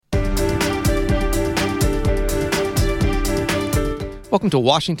Welcome to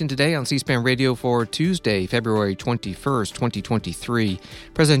Washington Today on C-SPAN Radio for Tuesday, February 21st, 2023.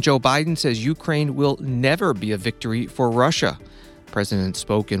 President Joe Biden says Ukraine will never be a victory for Russia. The president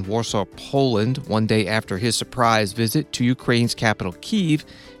spoke in Warsaw, Poland, one day after his surprise visit to Ukraine's capital, Kyiv,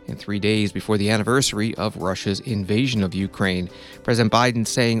 and 3 days before the anniversary of Russia's invasion of Ukraine. President Biden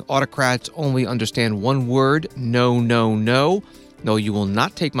saying autocrats only understand one word, no, no, no. No, you will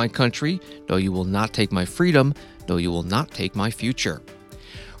not take my country. No, you will not take my freedom. No, you will not take my future.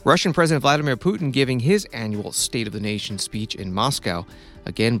 Russian President Vladimir Putin giving his annual State of the Nation speech in Moscow,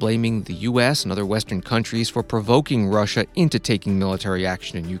 again blaming the U.S. and other Western countries for provoking Russia into taking military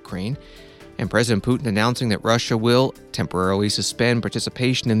action in Ukraine. And President Putin announcing that Russia will temporarily suspend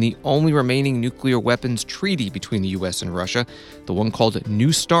participation in the only remaining nuclear weapons treaty between the U.S. and Russia, the one called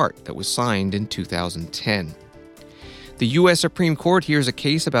New START that was signed in 2010. The U.S. Supreme Court hears a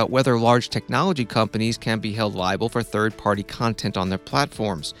case about whether large technology companies can be held liable for third-party content on their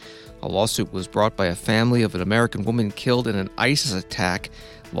platforms. A lawsuit was brought by a family of an American woman killed in an ISIS attack,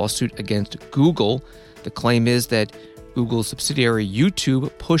 lawsuit against Google. The claim is that Google's subsidiary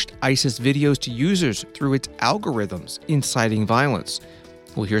YouTube pushed ISIS videos to users through its algorithms, inciting violence.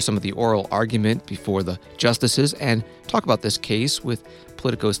 We'll hear some of the oral argument before the justices and talk about this case with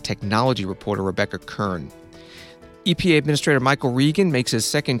Politico's technology reporter Rebecca Kern. EPA Administrator Michael Regan makes his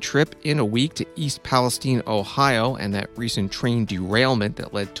second trip in a week to East Palestine, Ohio, and that recent train derailment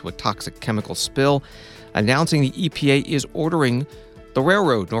that led to a toxic chemical spill, announcing the EPA is ordering the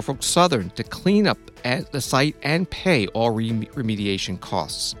railroad, Norfolk Southern, to clean up at the site and pay all remediation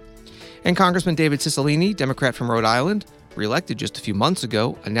costs. And Congressman David Cicilline, Democrat from Rhode Island, reelected just a few months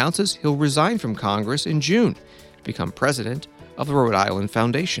ago, announces he'll resign from Congress in June to become president of the Rhode Island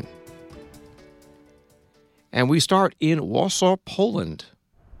Foundation. And we start in Warsaw, Poland.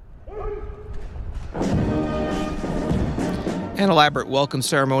 An elaborate welcome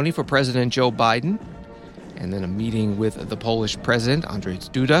ceremony for President Joe Biden, and then a meeting with the Polish president, Andrzej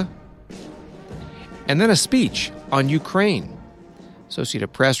Duda, and then a speech on Ukraine.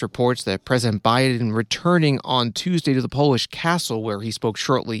 Associated Press reports that President Biden returning on Tuesday to the Polish castle, where he spoke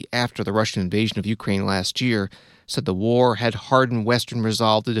shortly after the Russian invasion of Ukraine last year, said the war had hardened Western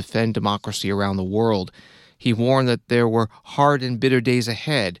resolve to defend democracy around the world. He warned that there were hard and bitter days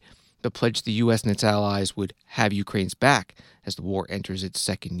ahead, but pledged the U.S. and its allies would have Ukraine's back as the war enters its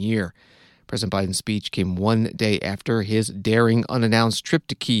second year. President Biden's speech came one day after his daring, unannounced trip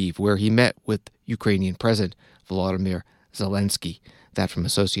to Kyiv, where he met with Ukrainian President Volodymyr Zelensky. That from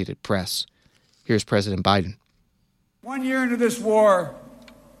Associated Press. Here's President Biden. 1 year into this war,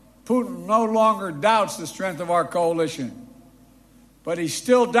 Putin no longer doubts the strength of our coalition, but he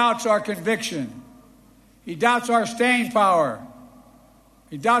still doubts our conviction. He doubts our staying power.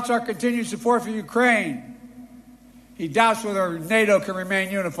 He doubts our continued support for Ukraine. He doubts whether NATO can remain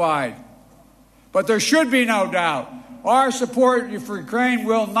unified. But there should be no doubt. Our support for Ukraine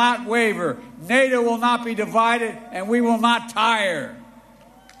will not waver. NATO will not be divided, and we will not tire.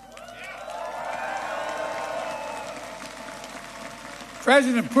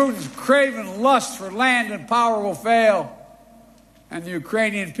 President Putin's craven lust for land and power will fail, and the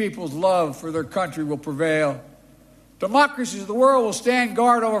Ukrainian people's love for their country will prevail. Democracies of the world will stand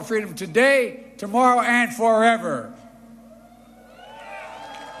guard over freedom today, tomorrow, and forever.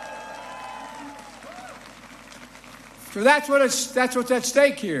 So that's what's at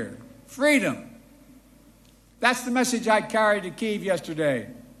stake here. Freedom. That's the message I carried to Kyiv yesterday,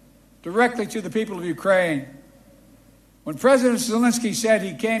 directly to the people of Ukraine. When President Zelensky said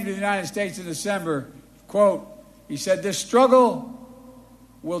he came to the United States in December, quote, he said, this struggle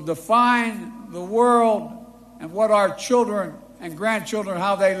will define the world and what our children and grandchildren,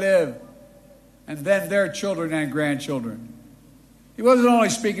 how they live, and then their children and grandchildren. He wasn't only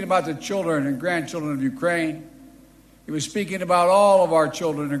speaking about the children and grandchildren of Ukraine. He was speaking about all of our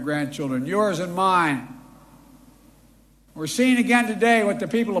children and grandchildren, yours and mine. We're seeing again today what the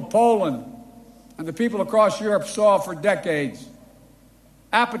people of Poland and the people across Europe saw for decades.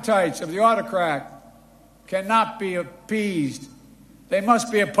 Appetites of the autocrat cannot be appeased. They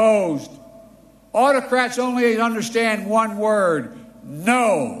must be opposed. Autocrats only understand one word: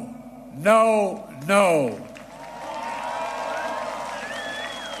 no, no, no.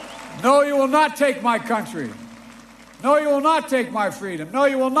 No, you will not take my country. No, you will not take my freedom. No,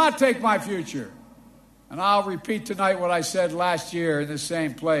 you will not take my future. And I'll repeat tonight what I said last year in the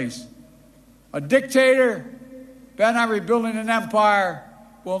same place. A dictator bent on rebuilding an empire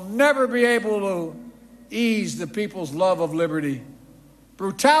will never be able to ease the people's love of liberty.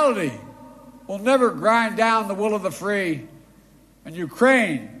 Brutality will never grind down the will of the free. And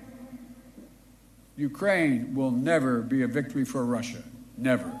Ukraine Ukraine will never be a victory for Russia.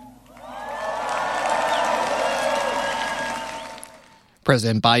 Never.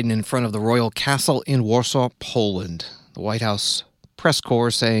 President Biden in front of the Royal Castle in Warsaw, Poland. The White House press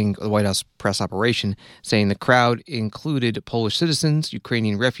operation saying the crowd included Polish citizens,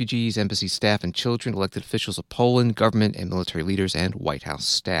 Ukrainian refugees, embassy staff and children, elected officials of Poland, government and military leaders, and White House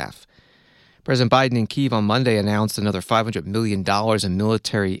staff. President Biden in Kyiv on Monday announced another $500 million in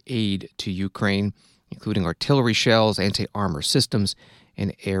military aid to Ukraine, including artillery shells, anti-armor systems,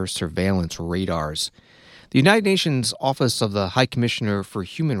 and air surveillance radars. The United Nations Office of the High Commissioner for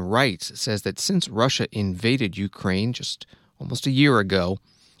Human Rights says that since Russia invaded Ukraine just almost a year ago,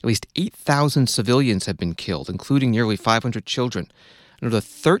 at least 8,000 civilians have been killed, including nearly 500 children. Another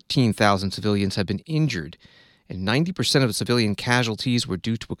 13,000 civilians have been injured, and 90% of the civilian casualties were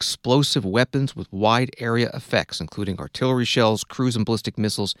due to explosive weapons with wide area effects, including artillery shells, cruise and ballistic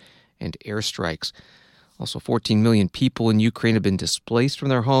missiles, and airstrikes. Also, 14 million people in Ukraine have been displaced from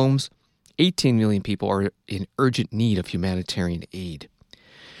their homes. 18 million people are in urgent need of humanitarian aid.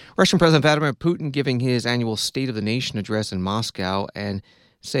 Russian President Vladimir Putin giving his annual State of the Nation address in Moscow and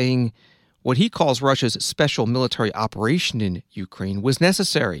saying what he calls Russia's special military operation in Ukraine was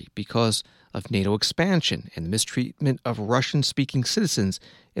necessary because of NATO expansion and the mistreatment of Russian-speaking citizens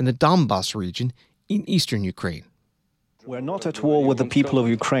in the Donbas region in eastern Ukraine. We're not at war with the people of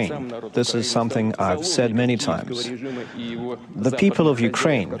Ukraine. This is something I've said many times. The people of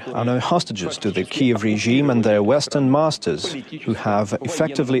Ukraine are no hostages to the Kyiv regime and their Western masters, who have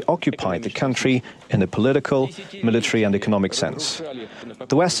effectively occupied the country in a political, military and economic sense.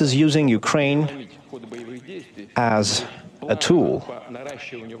 The West is using Ukraine as a tool,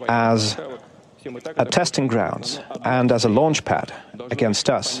 as a testing grounds, and as a launch pad against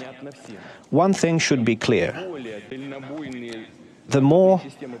us. One thing should be clear. The more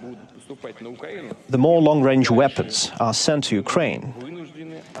long-range weapons are sent to Ukraine,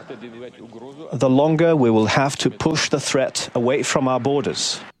 the longer we will have to push the threat away from our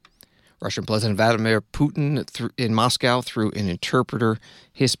borders. Russian President Vladimir Putin in Moscow through an interpreter.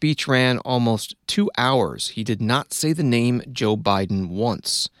 His speech ran almost 2 hours. He did not say the name Joe Biden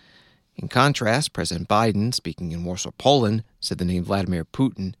once. In contrast, President Biden, speaking in Warsaw, Poland, said the name Vladimir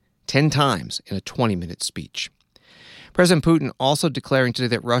Putin 10 times in a 20-minute speech. President Putin also declaring today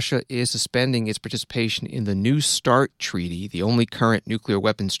that Russia is suspending its participation in the New START treaty, the only current nuclear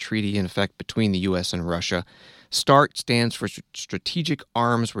weapons treaty in effect between the U.S. and Russia. START stands for Strategic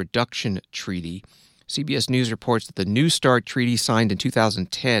Arms Reduction Treaty. CBS News reports that the New START treaty signed in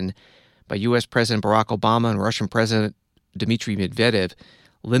 2010 by U.S. President Barack Obama and Russian President Dmitry Medvedev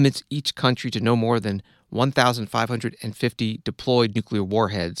limits each country to no more than 1,550 deployed nuclear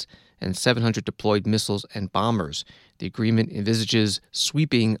warheads and 700 deployed missiles and bombers. The agreement envisages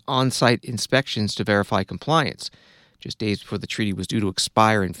sweeping on-site inspections to verify compliance. Just days before the treaty was due to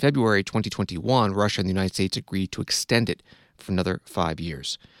expire in February 2021, Russia and the United States agreed to extend it for another 5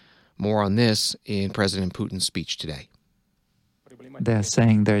 years. More on this in President Putin's speech today. They're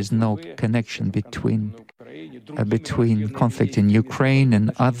saying there is no connection between conflict in Ukraine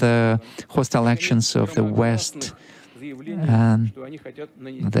and other hostile actions of the West, and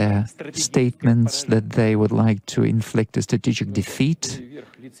their statements that they would like to inflict a strategic defeat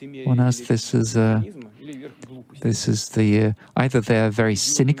on us. This is either they're very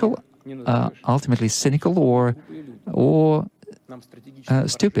cynical, ultimately cynical, or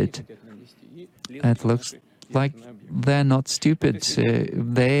stupid. It looks like they're not stupid.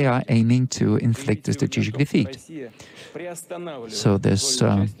 They are aiming to inflict a strategic defeat. So this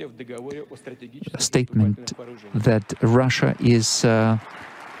statement that Russia is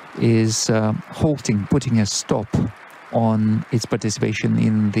halting, putting a stop on its participation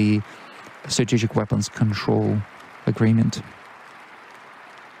in the Strategic Weapons Control Agreement.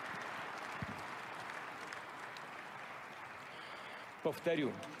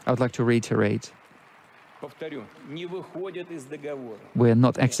 I would like to reiterate. We are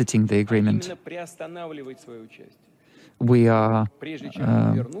not exiting the agreement. We are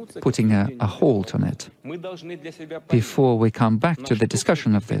putting a halt on it. Before we come back to the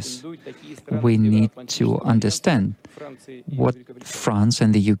discussion of this, we need to understand what France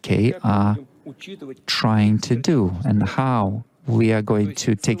and the UK are trying to do and how we are going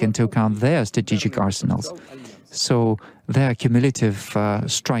to take into account their strategic arsenals. So their cumulative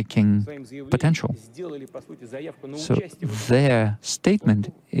striking potential. So their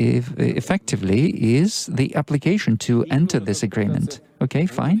statement effectively is the application to enter this agreement. Okay,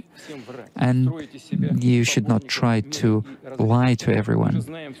 fine. And you should not try to lie to everyone.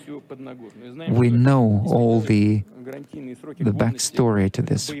 We know all the backstory to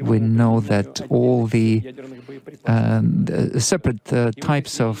this. We know that all the separate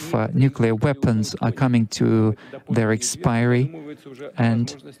types of nuclear weapons are coming to their expiry,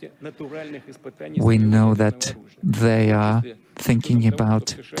 and we know that they are thinking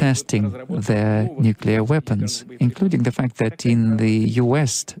about testing their nuclear weapons, including the fact that in the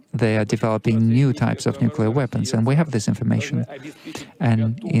US they are developing new types of nuclear weapons, and we have this information.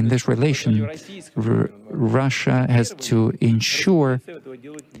 And in this relation, Russia has to ensure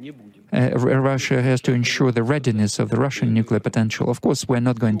the readiness of the Russian nuclear potential. Of course, we're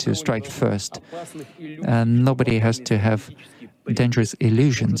not going to strike first. Nobody has to have dangerous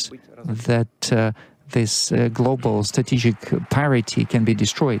illusions that this global strategic parity can be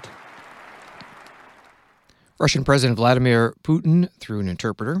destroyed. Russian President Vladimir Putin, through an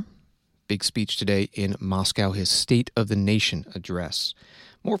interpreter, big speech today in Moscow, his State of the Nation address.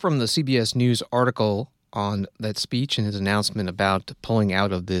 More from the CBS News article on that speech and his announcement about pulling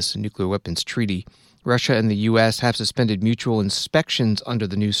out of this nuclear weapons treaty. Russia and the U.S. have suspended mutual inspections under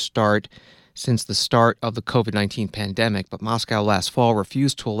the New START since the start of the COVID-19 pandemic, but Moscow last fall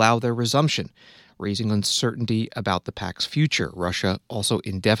refused to allow their resumption, raising uncertainty about the pact's future. Russia also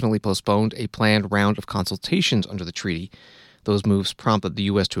indefinitely postponed a planned round of consultations under the treaty. Those moves prompted the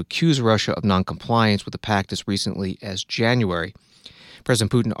U.S. to accuse Russia of noncompliance with the pact as recently as January.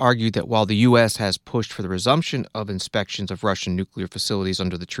 President Putin argued that while the U.S. has pushed for the resumption of inspections of Russian nuclear facilities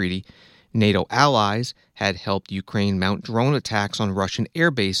under the treaty, NATO allies had helped Ukraine mount drone attacks on Russian air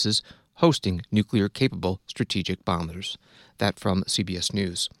bases hosting nuclear-capable strategic bombers. That from CBS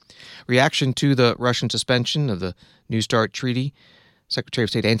News. Reaction to the Russian suspension of the New START treaty, Secretary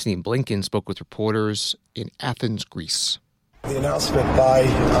of State Antony Blinken spoke with reporters in Athens, Greece. The announcement by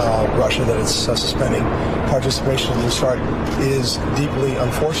Russia that it's suspending participation in the New START is deeply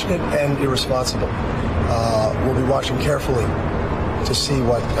unfortunate and irresponsible. We'll be watching carefully to see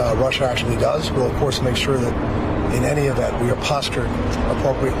what Russia actually does. We'll, of course, make sure that in any event we are postured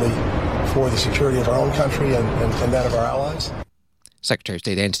appropriately for the security of our own country and that of our allies. Secretary of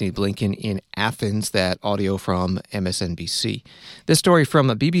State Antony Blinken in Athens, that audio from MSNBC. This story from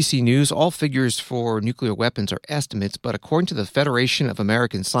BBC News, all figures for nuclear weapons are estimates, but according to the Federation of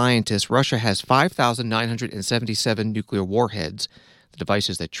American Scientists, Russia has 5,977 nuclear warheads, the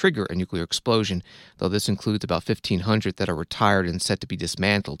devices that trigger a nuclear explosion, though this includes about 1,500 that are retired and set to be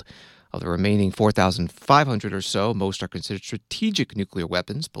dismantled. Of the remaining 4,500 or so, most are considered strategic nuclear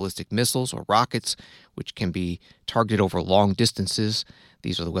weapons, ballistic missiles or rockets, which can be targeted over long distances.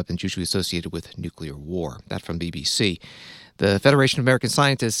 These are the weapons usually associated with nuclear war. That from BBC. The Federation of American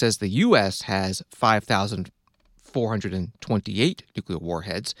Scientists says the U.S. has 5,428 nuclear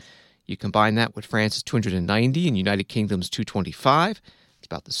warheads. You combine that with France's 290 and United Kingdom's 225. It's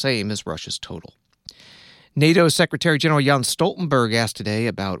about the same as Russia's total. NATO Secretary General Jens Stoltenberg asked today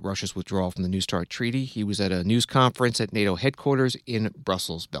about Russia's withdrawal from the New START treaty. He was at a news conference at NATO headquarters in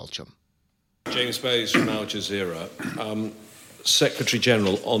Brussels, Belgium. James Bayes from Al Jazeera. Secretary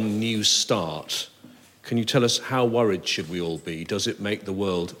General, on New START, can you tell us how worried should we all be? Does it make the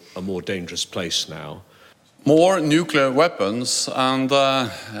world a more dangerous place now? More nuclear weapons and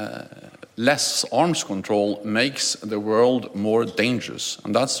less arms control makes the world more dangerous.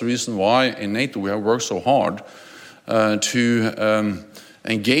 And that's the reason why in NATO we have worked so hard to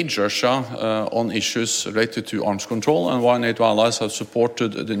engage Russia on issues related to arms control, and why NATO allies have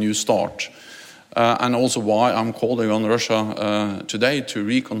supported the New START. And also why I'm calling on Russia today to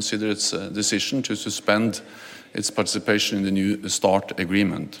reconsider its decision to suspend its participation in the New START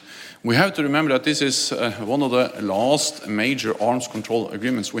agreement. We have to remember that this is one of the last major arms control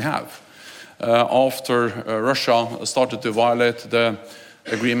agreements we have. After Russia started to violate the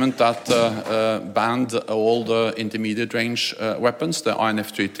agreement that banned all the intermediate range weapons, the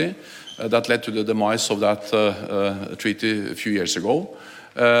INF Treaty, that led to the demise of that treaty a few years ago.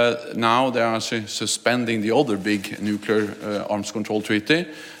 Now they are suspending the other big nuclear arms control treaty,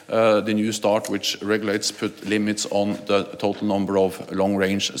 the New START, which put limits on the total number of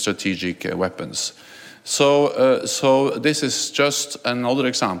long-range strategic weapons. So this is just another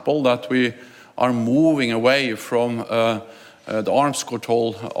example that we are moving away from the arms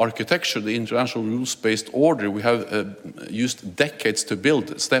control architecture, the international rules-based order we have used decades to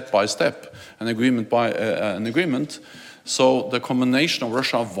build, step by step, an agreement by an agreement, So the combination of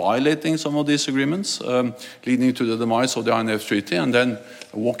Russia violating some of these agreements, leading to the demise of the INF Treaty, and then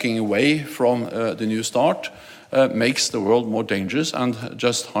walking away from the New START, makes the world more dangerous and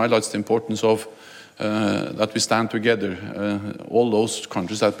just highlights the importance of that we stand together, all those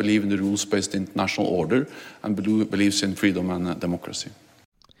countries that believe in the rules-based international order and believes in freedom and democracy.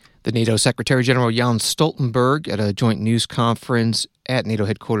 The NATO Secretary General Jens Stoltenberg at a joint news conference at NATO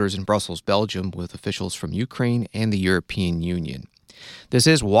headquarters in Brussels, Belgium, with officials from Ukraine and the European Union. This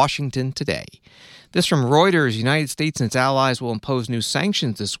is Washington Today. This from Reuters. United States and its allies will impose new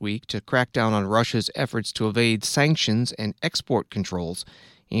sanctions this week to crack down on Russia's efforts to evade sanctions and export controls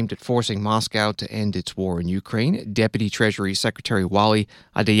aimed at forcing Moscow to end its war in Ukraine, Deputy Treasury Secretary Wally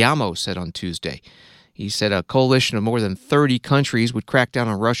Adeyemo said on Tuesday. He said a coalition of more than 30 countries would crack down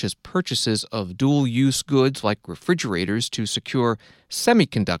on Russia's purchases of dual-use goods like refrigerators to secure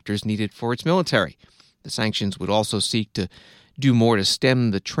semiconductors needed for its military. The sanctions would also seek to do more to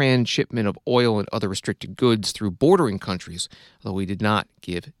stem the transshipment of oil and other restricted goods through bordering countries, although he did not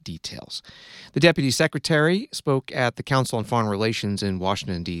give details. The Deputy Secretary spoke at the Council on Foreign Relations in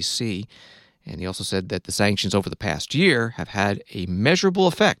Washington, D.C., and he also said that the sanctions over the past year have had a measurable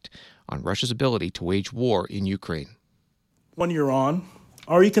effect on Russia's ability to wage war in Ukraine. 1 year on,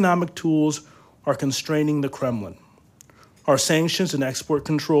 our economic tools are constraining the Kremlin. Our sanctions and export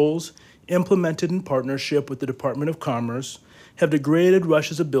controls, implemented in partnership with the Department of Commerce, have degraded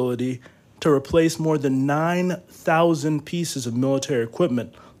Russia's ability to replace more than 9,000 pieces of military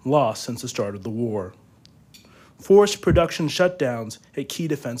equipment lost since the start of the war. Forced production shutdowns at key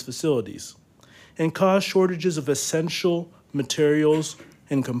defense facilities, and caused shortages of essential materials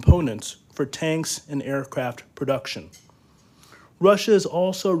and components for tanks and aircraft production. Russia is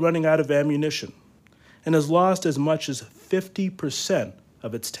also running out of ammunition and has lost as much as 50%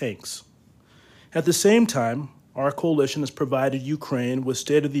 of its tanks. At the same time, our coalition has provided Ukraine with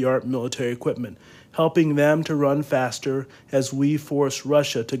state-of-the-art military equipment, helping them to run faster as we force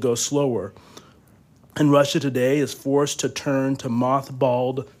Russia to go slower. And Russia today is forced to turn to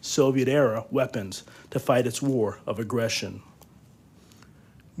mothballed Soviet-era weapons to fight its war of aggression.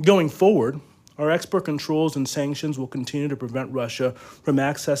 Going forward, our export controls and sanctions will continue to prevent Russia from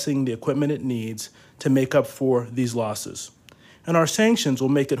accessing the equipment it needs to make up for these losses. And our sanctions will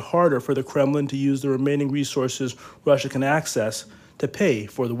make it harder for the Kremlin to use the remaining resources Russia can access to pay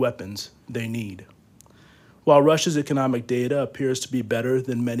for the weapons they need. While Russia's economic data appears to be better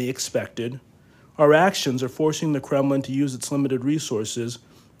than many expected, our actions are forcing the Kremlin to use its limited resources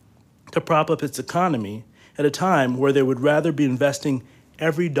to prop up its economy at a time where they would rather be investing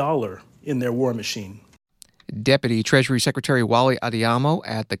every dollar in their war machine. Deputy Treasury Secretary Wally Adeyemo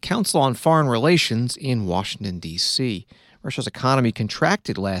at the Council on Foreign Relations in Washington, D.C. Russia's economy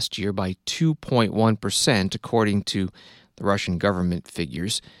contracted last year by 2.1%, according to the Russian government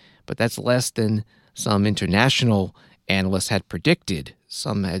figures, but that's less than some international analysts had predicted.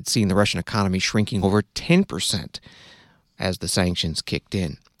 Some had seen the Russian economy shrinking over 10% as the sanctions kicked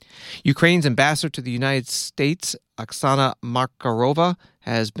in. Ukraine's ambassador to the United States, Oksana Markarova,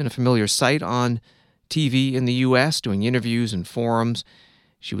 has been a familiar sight on TV in the U.S., doing interviews and forums.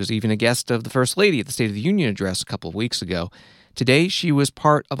 She was even a guest of the First Lady at the State of the Union address a couple of weeks ago. Today, she was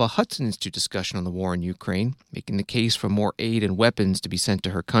part of a Hudson Institute discussion on the war in Ukraine, making the case for more aid and weapons to be sent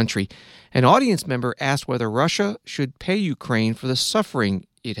to her country. An audience member asked whether Russia should pay Ukraine for the suffering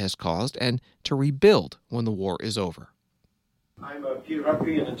it has caused and to rebuild when the war is over. I'm Peter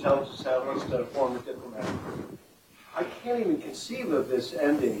Humphrey, an intelligence analyst and a former diplomat. I can't even conceive of this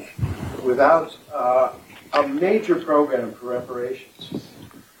ending without a major program for reparations.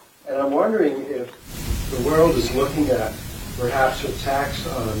 And I'm wondering if the world is looking at perhaps a tax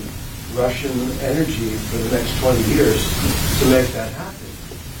on Russian energy for the next 20 years to make that happen.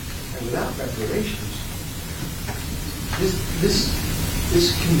 And without reparations,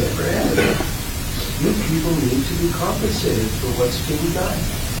 this can never end. You people need to be compensated for what's being done.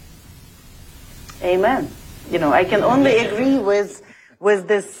 Amen. I can only agree with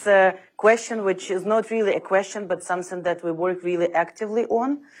this question, which is not really a question, but something that we work really actively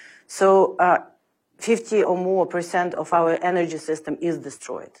on. So 50 or more % of our energy system is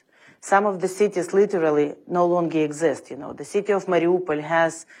destroyed. Some of the cities literally no longer exist. The city of Mariupol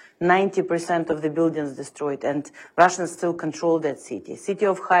has 90% of the buildings destroyed, and Russians still control that city. City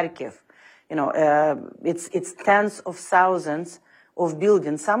of Kharkiv, it's tens of thousands of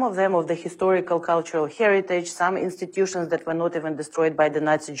buildings, some of them of the historical cultural heritage, some institutions that were not even destroyed by the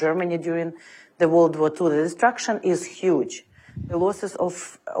Nazi Germany during the World War II. The destruction is huge. The losses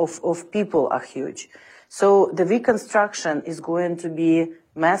of people are huge. So the reconstruction is going to be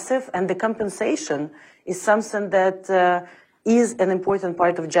massive, and the compensation is something that is an important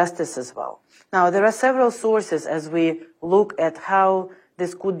part of justice as well. Now, there are several sources as we look at how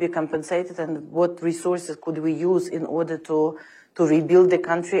this could be compensated and what resources could we use in order to rebuild the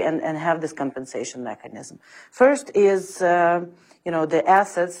country and have this compensation mechanism. First is, the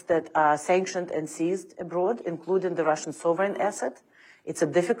assets that are sanctioned and seized abroad, including the Russian sovereign asset. It's a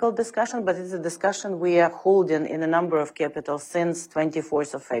difficult discussion, but it's a discussion we are holding in a number of capitals since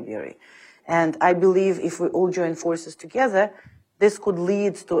 24th of February. And I believe if we all join forces together, this could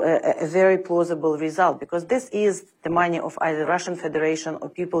lead to a very plausible result, because this is the money of either Russian Federation or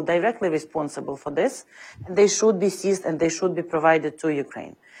people directly responsible for this, and they should be seized and they should be provided to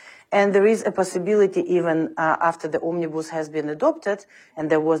Ukraine. And there is a possibility even after the omnibus has been adopted, and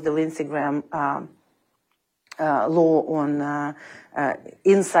there was the Lindsey Graham law on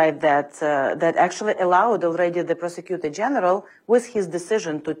inside that actually allowed already the Prosecutor General with his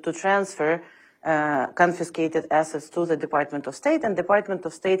decision to transfer confiscated assets to the Department of State, and Department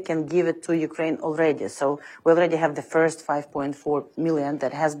of State can give it to Ukraine already. So we already have the first 5.4 million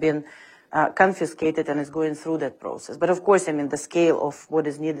that has been confiscated and is going through that process. But of course, the scale of what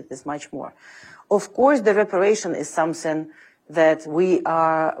is needed is much more. Of course, the reparation is something that we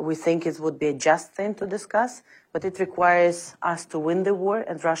think it would be a just thing to discuss, but it requires us to win the war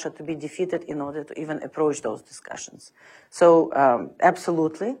and Russia to be defeated in order to even approach those discussions. So,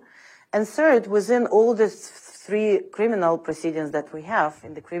 absolutely. And third, within all the three criminal proceedings that we have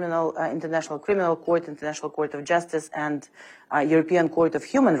in the International Criminal Court, International Court of Justice, and European Court of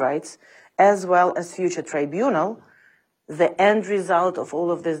Human Rights, as well as future tribunal, the end result of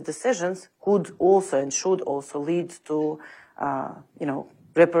all of these decisions could also and should also lead to,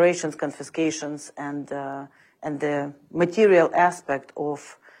 reparations, confiscations, and the material aspect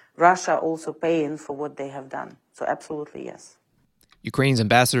of Russia also paying for what they have done. So absolutely, yes. Ukraine's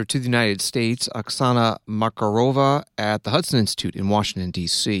ambassador to the United States, Oksana Markarova, at the Hudson Institute in Washington,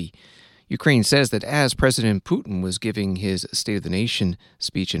 D.C. Ukraine says that as President Putin was giving his State of the Nation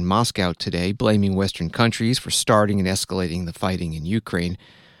speech in Moscow today, blaming Western countries for starting and escalating the fighting in Ukraine,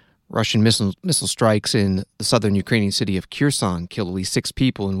 Russian missile strikes in the southern Ukrainian city of Kherson killed at least 6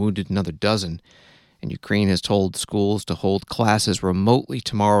 people and wounded another dozen. And Ukraine has told schools to hold classes remotely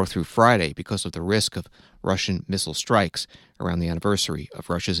tomorrow through Friday because of the risk of Russian missile strikes around the anniversary of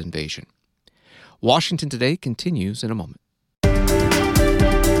Russia's invasion. Washington Today continues in a moment.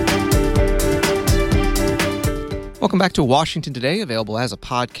 Welcome back to Washington Today, available as a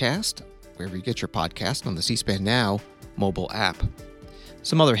podcast, wherever you get your podcast, on the C-SPAN Now mobile app.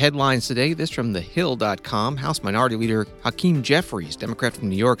 Some other headlines today. This from TheHill.com. House Minority Leader Hakeem Jeffries, Democrat from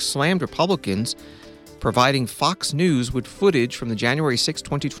New York, slammed Republicans providing Fox News with footage from the January 6,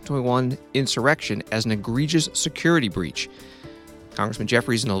 2021 insurrection as an egregious security breach. Congressman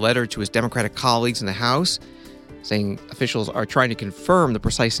Jeffries, in a letter to his Democratic colleagues in the House, saying officials are trying to confirm the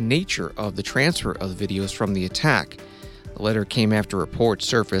precise nature of the transfer of the videos from the attack. The letter came after reports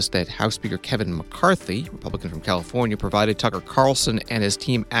surfaced that House Speaker Kevin McCarthy, Republican from California, provided Tucker Carlson and his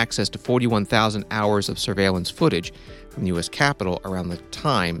team access to 41,000 hours of surveillance footage from the U.S. Capitol around the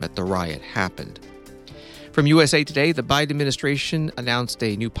time that the riot happened. From USA Today, the Biden administration announced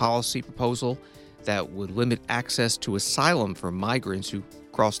a new policy proposal that would limit access to asylum for migrants who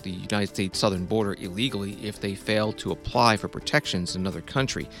cross the United States southern border illegally if they fail to apply for protections in another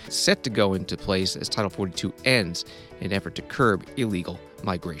country. It's set to go into place as Title 42 ends in an effort to curb illegal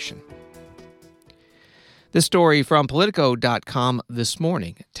migration. This story from Politico.com this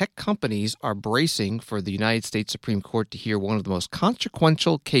morning. Tech companies are bracing for the United States Supreme Court to hear one of the most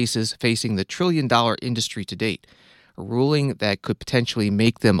consequential cases facing the trillion-dollar industry to date, a ruling that could potentially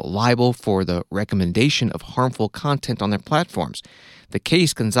make them liable for the recommendation of harmful content on their platforms. The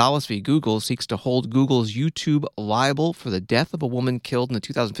case, Gonzalez v. Google, seeks to hold Google's YouTube liable for the death of a woman killed in the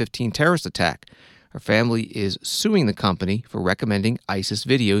 2015 terrorist attack. Her family is suing the company for recommending ISIS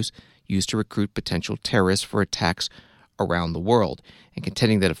videos used to recruit potential terrorists for attacks around the world, and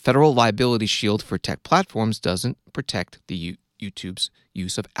contending that a federal liability shield for tech platforms doesn't protect the YouTube's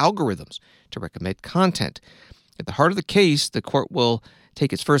use of algorithms to recommend content. At the heart of the case, the court will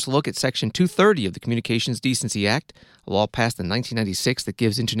take its first look at Section 230 of the Communications Decency Act, a law passed in 1996 that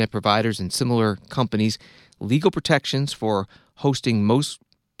gives Internet providers and similar companies legal protections for hosting most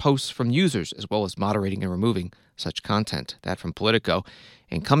posts from users, as well as moderating and removing such content. That from Politico.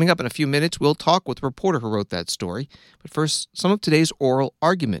 And coming up in a few minutes, we'll talk with the reporter who wrote that story. But first, some of today's oral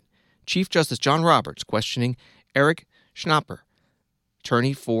argument. Chief Justice John Roberts questioning Eric Schnapper,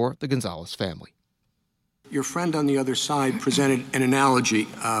 attorney for the Gonzalez family. your friend on the other side presented an analogy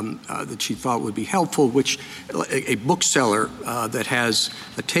that she thought would be helpful, which a bookseller that has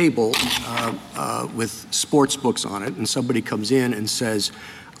a table with sports books on it, and somebody comes in and says,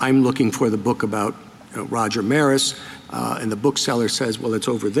 I'm looking for the book about Roger Maris, and the bookseller says, well, it's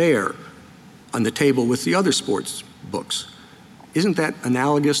over there on the table with the other sports books. Isn't that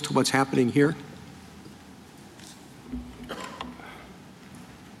analogous to what's happening here?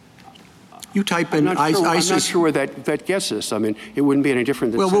 You type in ISIS. I'm not sure where that gets us. I mean, it wouldn't be any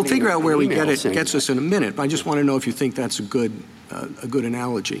different than. Well, we'll figure out where we get it. Gets us in a minute. But I just want to know if you think that's a good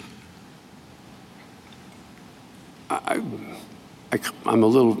analogy. I'm a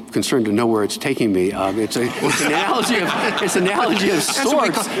little concerned to know where it's taking me. It's an analogy of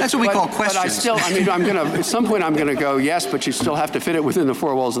sorts. That's what we call questions. But at some point I'm going to go yes, but you still have to fit it within the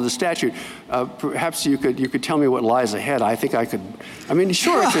four walls of the statute. Perhaps you could tell me what lies ahead. I think I could. I mean,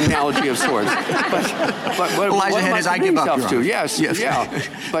 sure, it's an analogy of sorts. But what lies ahead is I give up. Your Honor. Yes. Yeah.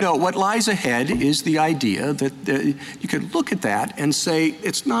 But no, what lies ahead is the idea that you could look at that and say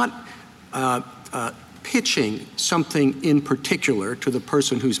it's not. Pitching something in particular to the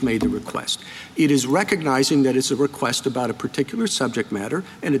person who's made the request. It is recognizing that it's a request about a particular subject matter,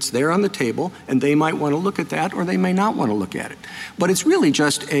 and it's there on the table, and they might want to look at that or they may not want to look at it. But it's really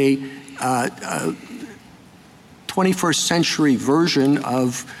just a 21st century version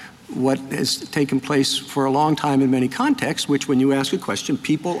of what has taken place for a long time in many contexts, which when you ask a question,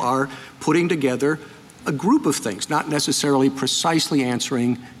 people are putting together a group of things, not necessarily precisely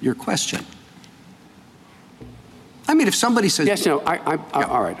answering your question. I mean, if somebody says yes, no,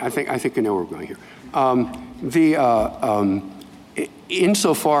 all right. I think I know where we're going here.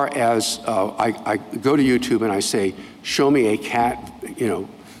 Insofar as I go to YouTube and I say, show me a cat,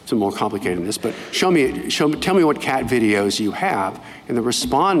 it's more complicated than this, but tell me what cat videos you have, and they're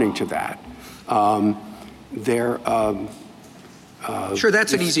responding to that. Sure,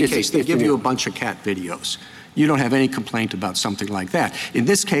 that's an easy case. They give you a bunch of cat videos. You don't have any complaint about something like that. In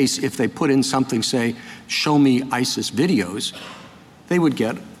this case, if they put in something, say, show me ISIS videos, they would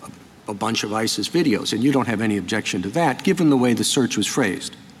get a bunch of ISIS videos, and you don't have any objection to that, given the way the search was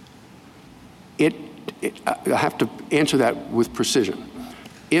phrased. I have to answer that with precision.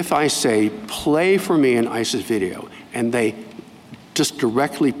 If I say, play for me an ISIS video, and they just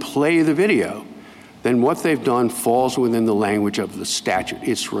directly play the video, then what they've done falls within the language of the statute.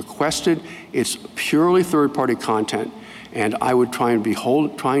 It's requested, it's purely third-party content, and I would trying to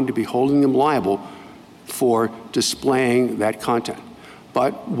be holding them liable for displaying that content.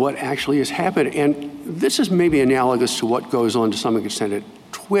 But what actually has happened, and this is maybe analogous to what goes on to some extent at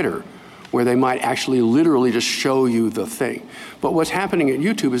Twitter, where they might actually literally just show you the thing. But what's happening at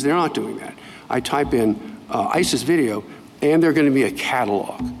YouTube is they're not doing that. I type in ISIS video, and there's going to be a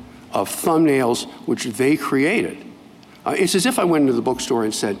catalog of thumbnails which they created. It's as if I went into the bookstore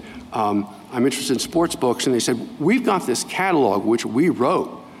and said, I'm interested in sports books, and they said, we've got this catalog which we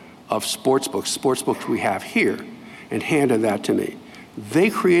wrote of sports books we have here, and handed that to me. They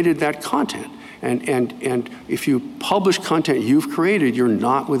created that content. And if you publish content you've created, you're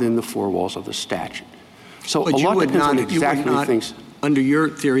not within the four walls of the statute. So but a lot depends on exactly things. Under your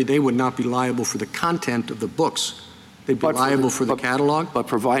theory, they would not be liable for the content of the books. They'd be liable for the catalog? But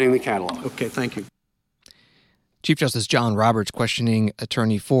providing the catalog. Okay, thank you. Chief Justice John Roberts questioning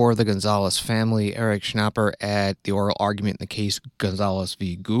attorney for the Gonzalez family, Eric Schnapper, at the oral argument in the case Gonzalez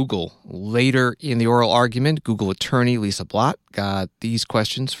v. Google. Later in the oral argument, Google attorney Lisa Blatt got these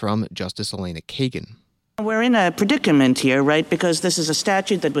questions from Justice Elena Kagan. We're in a predicament here, right? Because this is a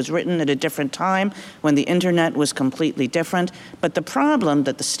statute that was written at a different time when the internet was completely different. But the problem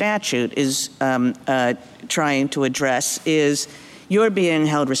that the statute is trying to address is you're being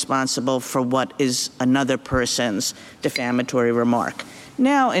held responsible for what is another person's defamatory remark.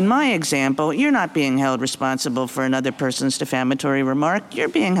 Now, in my example, you're not being held responsible for another person's defamatory remark. You're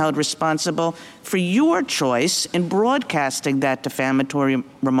being held responsible for your choice in broadcasting that defamatory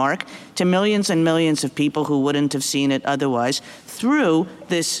remark to millions and millions of people who wouldn't have seen it otherwise through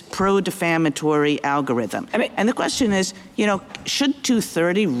this pro-defamatory algorithm. And the question is, should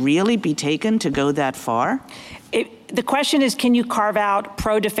 230 really be taken to go that far? The question is, can you carve out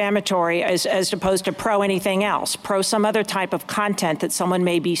pro-defamatory as opposed to pro-anything else, pro some other type of content that someone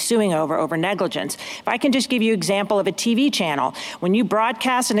may be suing over negligence? If I can just give you an example of a TV channel. When you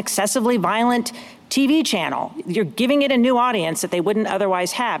broadcast an excessively violent TV channel, you're giving it a new audience that they wouldn't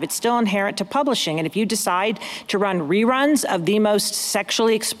otherwise have. It's still inherent to publishing. And if you decide to run reruns of the most sexually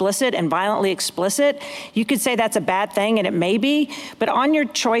sexually explicit and violently explicit, you could say that's a bad thing, and it may be, but on your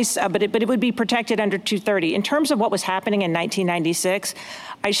choice, but it would be protected under 230. In terms of what was happening in 1996,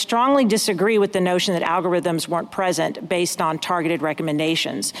 I strongly disagree with the notion that algorithms weren't present based on targeted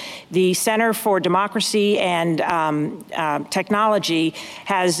recommendations. The Center for Democracy and Technology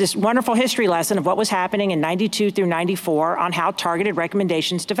has this wonderful history lesson of what was happening in 92 through 94 on how targeted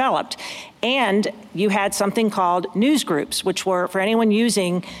recommendations developed. And you had something called news groups, which were, for anyone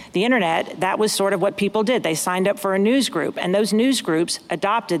using the internet, that was sort of what people did. They signed up for a news group, and those news groups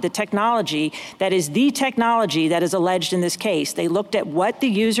adopted the technology that is the technology that is alleged in this case. They looked at what the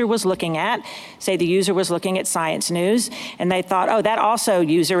user was looking at. Say the user was looking at science news, and they thought, oh, that also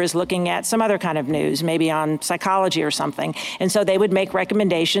user is looking at some other kind of news, maybe on psychology or something. And so they would make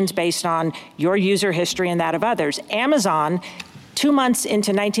recommendations based on your user history and that of others. Amazon, 2 months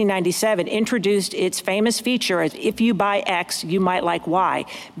into 1997, introduced its famous feature of if you buy X, you might like Y,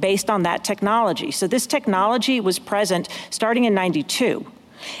 based on that technology. So this technology was present starting in 92.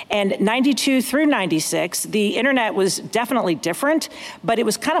 And 92 through 96, the internet was definitely different, but it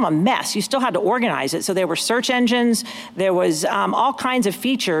was kind of a mess. You still had to organize it. So there were search engines, there was all kinds of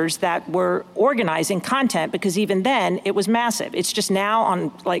features that were organizing content, because even then it was massive. It's just now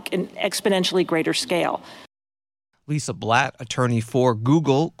on like an exponentially greater scale. Lisa Blatt, attorney for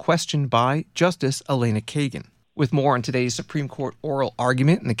Google, questioned by Justice Elena Kagan. With more on today's Supreme Court oral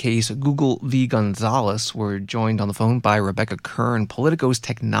argument in the case Google v. Gonzalez, we're joined on the phone by Rebecca Kern, Politico's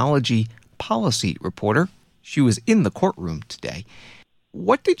technology policy reporter. She was in the courtroom today.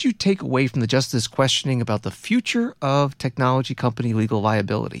 What did you take away from the justice questioning about the future of technology company legal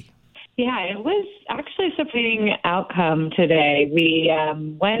liability? Yeah, it was actually a surprising outcome today. We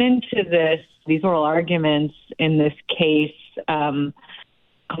went into these oral arguments in this case,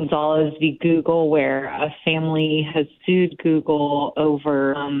 Gonzalez v. Google, where a family has sued Google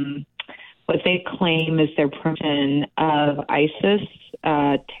over what they claim is their promotion of ISIS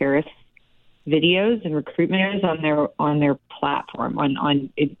terrorist videos and recruitment areas on their platform.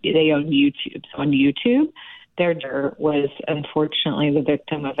 They own YouTube. So on YouTube, their daughter was unfortunately the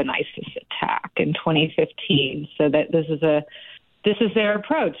victim of an ISIS attack in 2015. So that this is their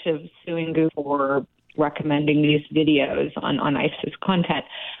approach of suing Google for recommending these videos on ISIS content.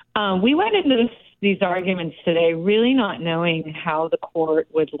 We went into these arguments today really not knowing how the court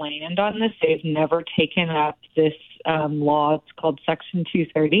would land on this. They've never taken up this law. It's called Section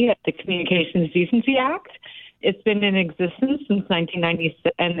 230 of the Communications Decency Act. It's been in existence since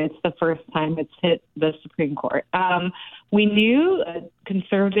 1996, and it's the first time it's hit the Supreme Court. We knew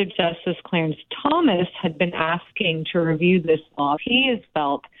conservative Justice Clarence Thomas had been asking to review this law. He has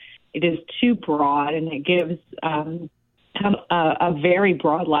felt it is too broad, and it gives a very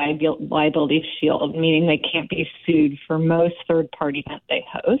broad liability shield, meaning they can't be sued for most third-party events they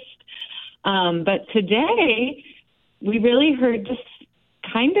host. But today, we really heard this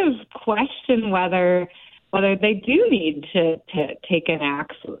kind of question whether they do need to take an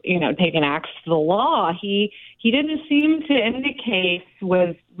axe to the law. He didn't seem to indicate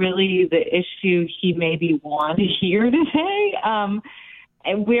was really the issue he maybe wanted here today.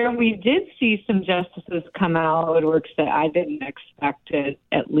 And where we did see some justices come out, or that I didn't expect it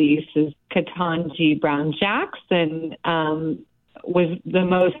at least, is Ketanji Brown Jackson was the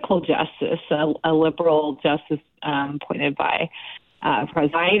most cool justice, a liberal justice appointed by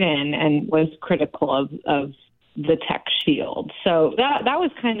President Biden, and was critical of the tech shield. So that was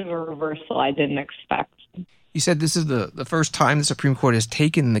kind of a reversal I didn't expect. You said this is the first time the Supreme Court has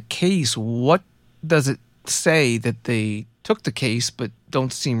taken the case. What does it say that they took the case but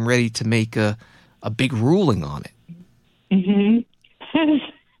don't seem ready to make a big ruling on it?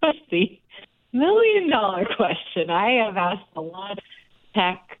 That's the million-dollar question. I have asked a lot of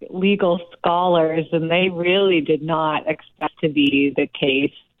tech legal scholars, and they really did not expect to be the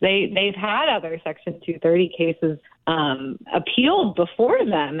case. They've had other Section 230 cases appealed before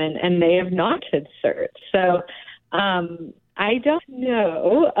them, and they have not had cert. So I don't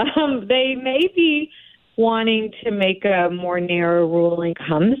know. They may be wanting to make a more narrow ruling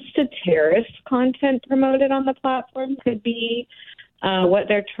comes to terrorist content promoted on the platform, could be what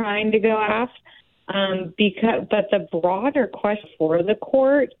they're trying to go after. But the broader question for the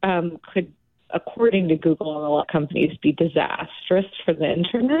court could, according to Google and a lot of companies, be disastrous for the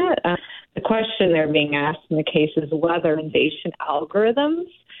internet. The question they're being asked in the case is whether recommendation algorithms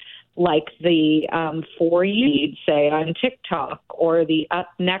like the For You feed, say, on TikTok, or the Up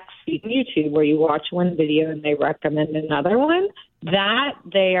Next feed on YouTube, where you watch one video and they recommend another one, that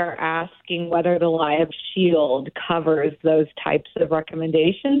they are asking whether the Live Shield covers those types of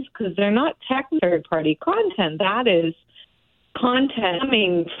recommendations, because they're not tech third-party content. That is content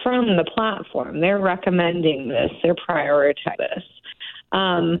coming from the platform. They're recommending this. They're prioritizing this.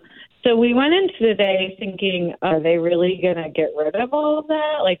 So we went into the day thinking, are they really going to get rid of all of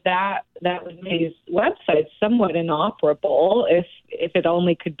that? Like that would make these websites somewhat inoperable if it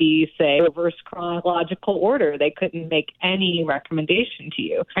only could be, say, reverse chronological order. They couldn't make any recommendation to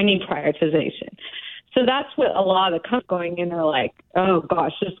you, any prioritization. So that's what a lot of the companies going in are like, oh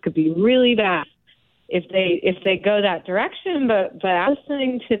gosh, this could be really bad if they go that direction. But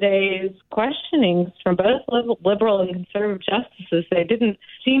listening to today's questionings from both liberal and conservative justices, they didn't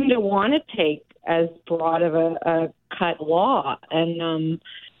seem to want to take as broad of a cut law, and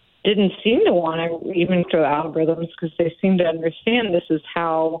didn't seem to want to even throw algorithms, because they seem to understand this is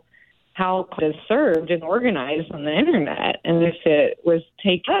how it is served and organized on the internet. And if it was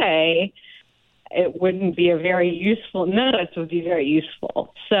taken away, it wouldn't be none of it would be very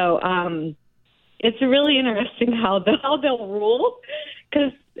useful. So it's really interesting how they'll rule,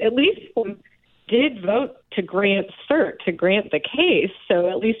 because at least did vote to grant cert, to grant the case, so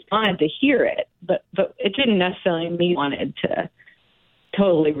at least wanted to hear it. But it didn't necessarily mean wanted to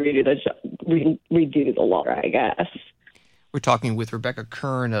totally redo the law, I guess. We're talking with Rebecca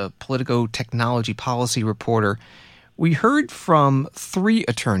Kern, a Politico technology policy reporter. We heard from 3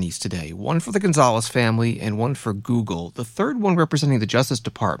 attorneys today, one for the Gonzalez family and one for Google, the third one representing the Justice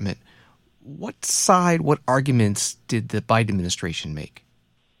Department. What arguments did the Biden administration make?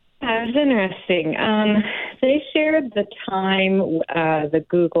 It was interesting. They shared the time with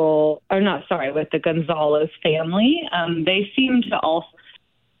the Gonzalez family. They seemed to also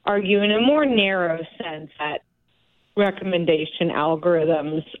argue in a more narrow sense that recommendation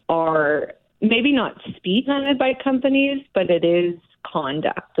algorithms are maybe not speed demanded by companies, but it is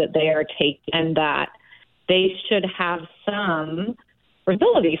conduct that they are taking, and that they should have some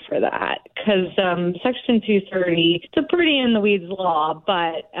responsibility for that, because Section 230, it's a pretty in-the-weeds law,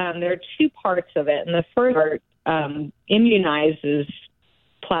 but there are 2 parts of it, and the first part immunizes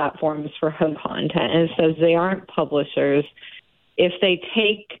platforms for host content, and it says they aren't publishers if they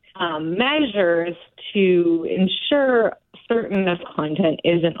take measures to ensure certain of content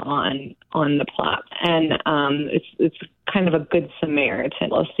isn't on the platform. And it's kind of a good Samaritan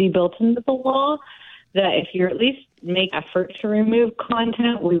policy built into the law, that if you at least make effort to remove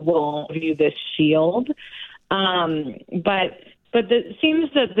content, we won't view this shield. But it seems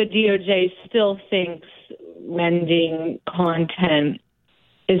that the DOJ still thinks lending content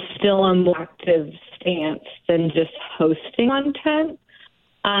is still a more active stance than just hosting content.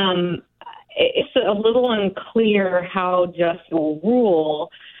 It's a little unclear how just will rule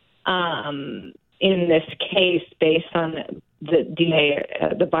in this case based on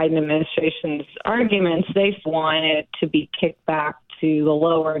the Biden administration's arguments. They want it to be kicked back to the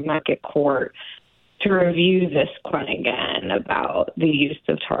lower Circuit Court to review this question again about the use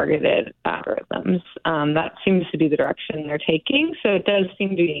of targeted algorithms. That seems to be the direction they're taking. So it does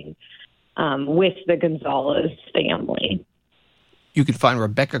seem to be with the Gonzalez family. You can find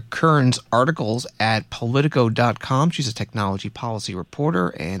Rebecca Kern's articles at Politico.com. She's a technology policy reporter,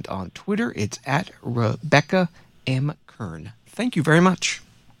 and on Twitter, it's at Rebecca M. Kern. Thank you very much.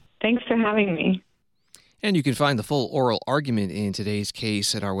 Thanks for having me. And you can find the full oral argument in today's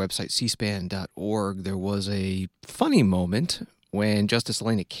case at our website, cspan.org. There was a funny moment when Justice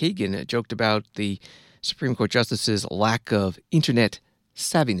Elena Kagan joked about the Supreme Court Justice's lack of internet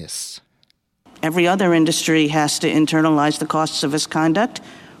savviness. Every other industry has to internalize the costs of its conduct.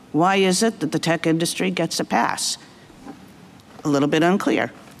 Why is it that the tech industry gets a pass? A little bit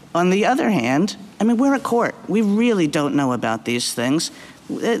unclear. On the other hand, we're a court. We really don't know about these things.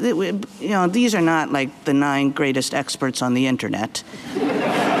 These are not like the 9 greatest experts on the internet.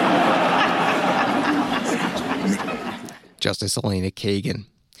 Justice Elena Kagan.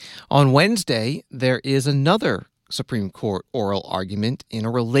 On Wednesday, there is another Supreme Court oral argument in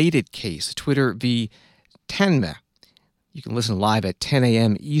a related case, Twitter v. Tenma. You can listen live at 10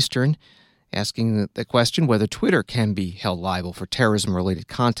 a.m. Eastern, asking the question whether Twitter can be held liable for terrorism-related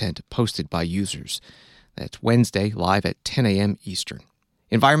content posted by users. That's Wednesday, live at 10 a.m. Eastern.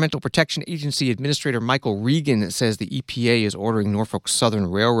 Environmental Protection Agency Administrator Michael Regan says the EPA is ordering Norfolk Southern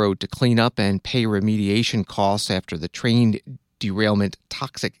Railroad to clean up and pay remediation costs after the train derailment,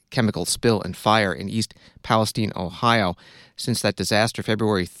 toxic chemical spill, and fire in East Palestine, Ohio. Since that disaster,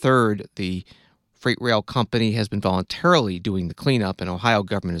 February 3rd, the freight rail company has been voluntarily doing the cleanup, and Ohio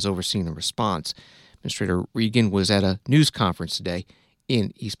government is overseeing the response. Administrator Regan was at a news conference today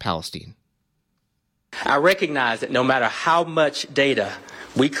in East Palestine. I recognize that no matter how much data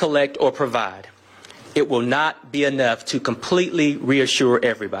we collect or provide, it will not be enough to completely reassure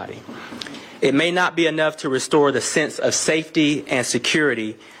everybody. It may not be enough to restore the sense of safety and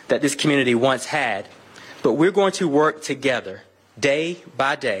security that this community once had, but we're going to work together day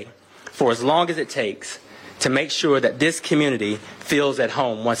by day for as long as it takes to make sure that this community feels at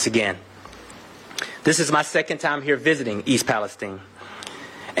home once again. This is my second time here visiting East Palestine.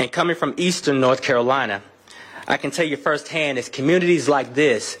 And coming from eastern North Carolina, I can tell you firsthand it's communities like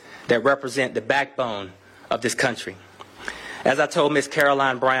this that represent the backbone of this country. As I told Ms.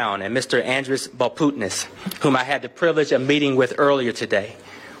 Caroline Brown and Mr. Andris Balputnis, whom I had the privilege of meeting with earlier today,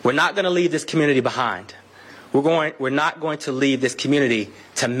 we're not going to leave this community behind. We're not going to leave this community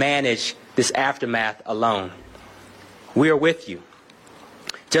to manage this aftermath alone. We are with you.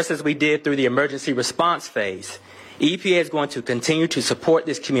 Just as we did through the emergency response phase, EPA is going to continue to support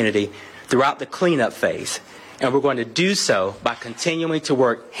this community throughout the cleanup phase, and we're going to do so by continuing to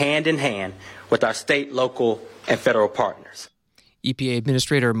work hand in hand with our state, local, and federal partners. EPA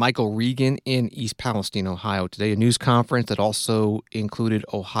Administrator Michael Regan in East Palestine, Ohio today. A news conference that also included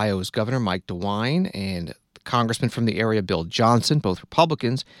Ohio's Governor Mike DeWine and Congressman from the area Bill Johnson, both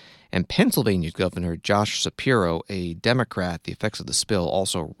Republicans, and Pennsylvania's Governor Josh Shapiro, a Democrat. The effects of the spill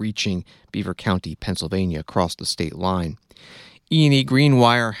also reaching Beaver County, Pennsylvania, across the state line. E&E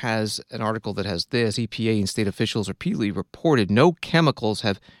Greenwire has an article that has this. EPA and state officials repeatedly reported no chemicals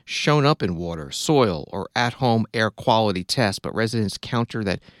have shown up in water, soil, or at-home air quality tests, but residents counter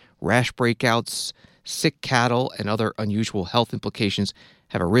that rash breakouts, sick cattle, and other unusual health implications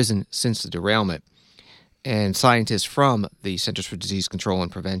have arisen since the derailment. And scientists from the Centers for Disease Control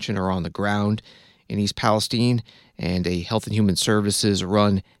and Prevention are on the ground in East Palestine, and a Health and Human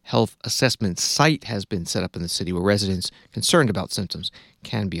Services-run health assessment site has been set up in the city where residents concerned about symptoms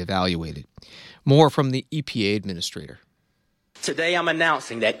can be evaluated. More from the EPA administrator. Today I'm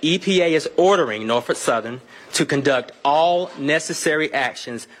announcing that EPA is ordering Norfolk Southern to conduct all necessary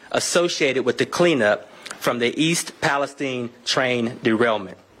actions associated with the cleanup from the East Palestine train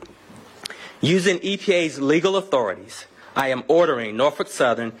derailment. Using EPA's legal authorities, I am ordering Norfolk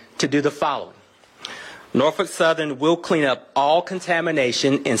Southern to do the following. Norfolk Southern will clean up all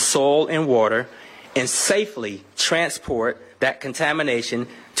contamination in soil and water and safely transport that contamination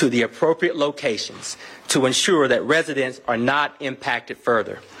to the appropriate locations to ensure that residents are not impacted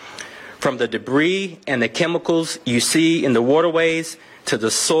further. From the debris and the chemicals you see in the waterways to the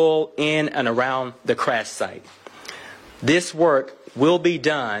soil in and around the crash site. This work will be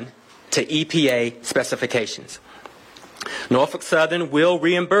done to EPA specifications. Norfolk Southern will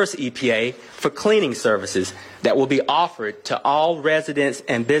reimburse EPA for cleaning services that will be offered to all residents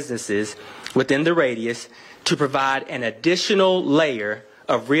and businesses within the radius to provide an additional layer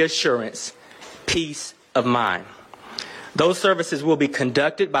of reassurance, peace of mind. Those services will be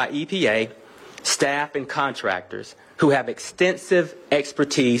conducted by EPA, staff, and contractors who have extensive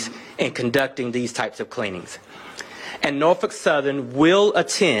expertise in conducting these types of cleanings. And Norfolk Southern will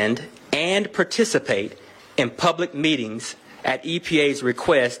attend and participate in public meetings at EPA's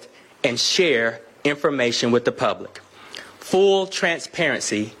request and share information with the public. Full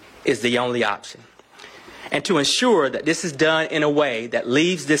transparency is the only option. And to ensure that this is done in a way that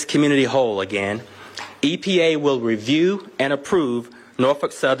leaves this community whole again, EPA will review and approve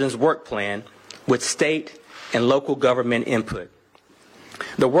Norfolk Southern's work plan with state and local government input.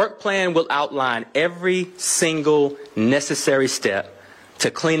 The work plan will outline every single necessary step to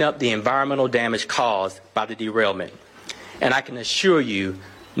clean up the environmental damage caused by the derailment. And I can assure you,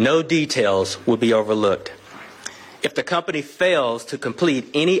 no details will be overlooked. If the company fails to complete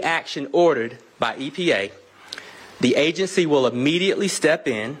any action ordered by EPA, the agency will immediately step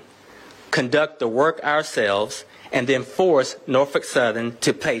in, conduct the work ourselves, and then force Norfolk Southern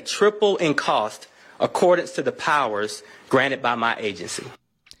to pay triple in cost according to the powers granted by my agency.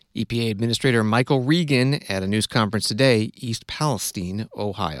 EPA Administrator Michael Regan at a news conference today, East Palestine,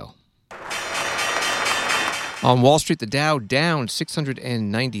 Ohio. On Wall Street, the Dow down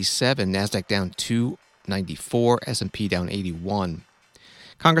 697, NASDAQ down 294, S&P down 81.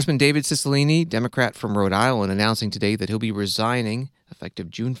 Congressman David Cicilline, Democrat from Rhode Island, announcing today that he'll be resigning effective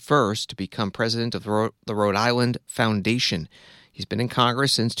June 1st to become president of the Rhode Island Foundation. He's been in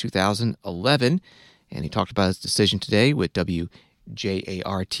Congress since 2011, and he talked about his decision today with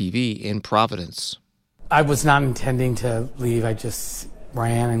WJAR-TV in Providence. I was not intending to leave. I just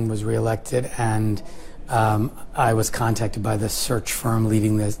ran and was reelected, and I was contacted by the search firm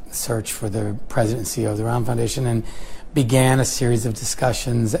leading the search for the president and CEO of the Rhode Island Foundation and began a series of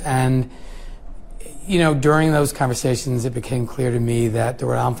discussions. And, you know, during those conversations, it became clear to me that the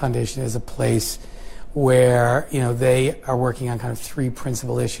Rhode Island Foundation is a place where, you know, they are working on kind of three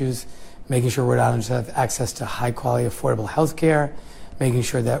principal issues: making sure Rhode Islanders have access to high-quality, affordable health care, making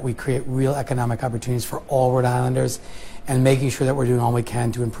sure that we create real economic opportunities for all Rhode Islanders, and making sure that we're doing all we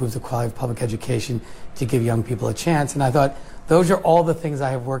can to improve the quality of public education to give young people a chance. And I thought those are all the things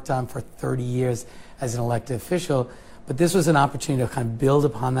I have worked on for 30 years as an elected official. But this was an opportunity to kind of build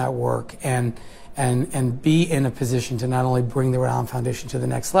upon that work and be in a position to not only bring the Rhode Island Foundation to the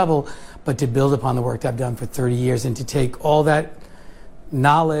next level, but to build upon the work that I've done for 30 years and to take all that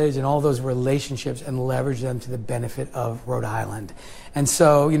knowledge and all those relationships and leverage them to the benefit of Rhode Island. And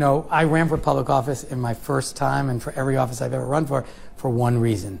so, you know, I ran for public office in my first time and for every office I've ever run for one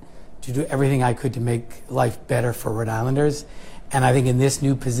reason: to do everything I could to make life better for Rhode Islanders. And I think in this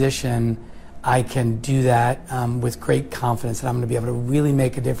new position, I can do that with great confidence that I'm going to be able to really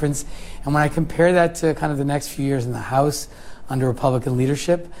make a difference. And when I compare that to kind of the next few years in the House under Republican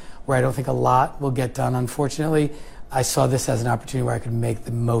leadership, where I don't think a lot will get done, unfortunately, I saw this as an opportunity where I could make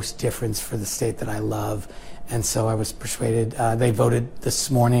the most difference for the state that I love. And so I was persuaded. They voted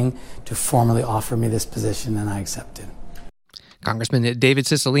this morning to formally offer me this position, and I accepted. Congressman David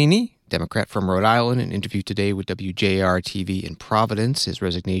Cicilline, Democrat from Rhode Island, an interview today with WJR-TV in Providence. His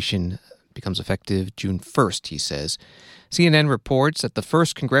resignation becomes effective June 1st, he says. CNN reports that the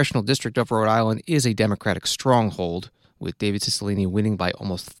 1st Congressional District of Rhode Island is a Democratic stronghold, with David Cicilline winning by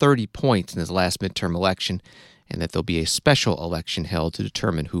almost 30 points in his last midterm election, and that there'll be a special election held to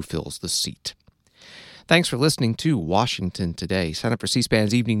determine who fills the seat. Thanks for listening to Washington Today. Sign up for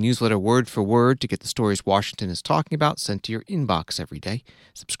C-SPAN's evening newsletter word for word to get the stories Washington is talking about sent to your inbox every day.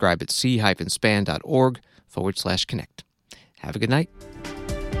 Subscribe at c-span.org/connect. Have a good night.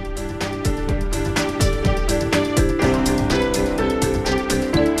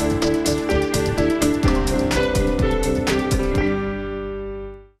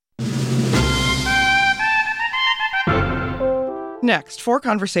 Next, 4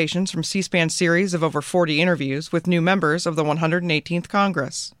 conversations from C-SPAN's series of over 40 interviews with new members of the 118th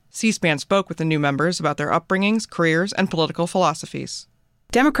Congress. C-SPAN spoke with the new members about their upbringings, careers, and political philosophies.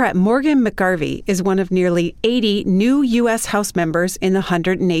 Democrat Morgan McGarvey is one of nearly 80 new U.S. House members in the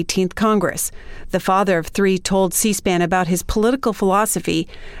 118th Congress. The father of 3 told C-SPAN about his political philosophy,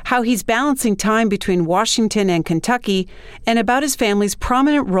 how he's balancing time between Washington and Kentucky, and about his family's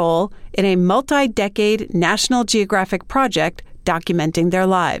prominent role in a multi-decade National Geographic project documenting their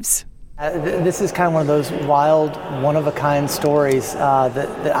lives. This is kind of one of those wild, one-of-a-kind stories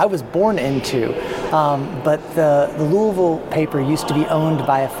that I was born into. But the Louisville paper used to be owned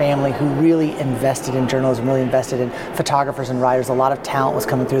by a family who really invested in journalism, really invested in photographers and writers. A lot of talent was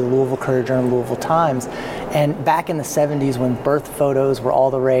coming through the Louisville Courier-Journal, Louisville Times. And back in the 70s, when birth photos were all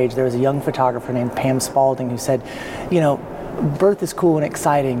the rage, there was a young photographer named Pam Spalding who said, you know, birth is cool and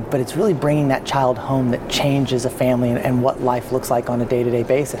exciting, but it's really bringing that child home that changes a family and what life looks like on a day-to-day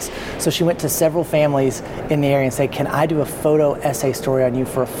basis. So she went to several families in the area and said, can I do a photo essay story on you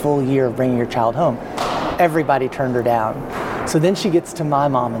for a full year of bringing your child home? Everybody turned her down. So then she gets to my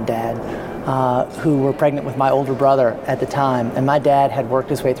mom and dad, who were pregnant with my older brother at the time. And my dad had worked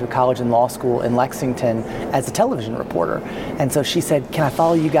his way through college and law school in Lexington as a television reporter. And so she said, can I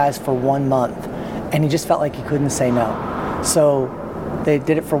follow you guys for 1 month? And he just felt like he couldn't say no. So they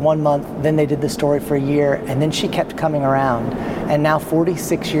did it for 1 month, then they did the story for a year, and then she kept coming around. And now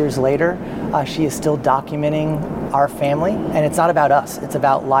 46 years later, she is still documenting our family, and it's not about us, it's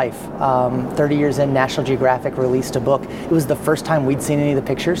about life. 30 years in, National Geographic released a book. It was the first time we'd seen any of the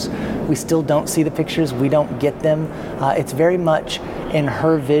pictures. We still don't see the pictures, we don't get them. It's very much in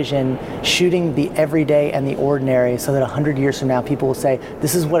her vision, shooting the everyday and the ordinary so that 100 years from now, people will say,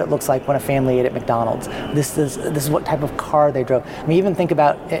 this is what it looks like when a family ate at McDonald's. This is what type of car they drove. I mean, even think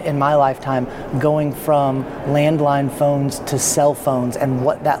about, in my lifetime, going from landline phones to cell phones and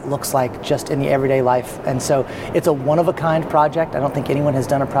what that looks like just in the everyday life. And so it's a one-of-a-kind project. I don't think anyone has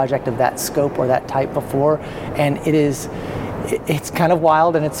done a project of that scope or that type before. And it's kind of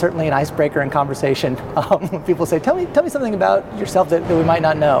wild, and it's certainly an icebreaker in conversation. When people say, tell me something about yourself that we might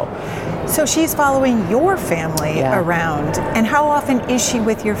not know. So she's following your family around. And how often is she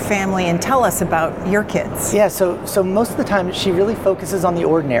with your family? And tell us about your kids. Yeah, so most of the time she really focuses on the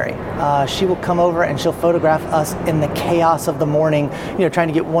ordinary. She will come over and she'll photograph us in the chaos of the morning, trying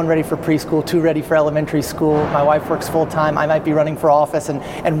to get 1 ready for preschool, 2 ready for elementary school. My wife works full time. I might be running for office,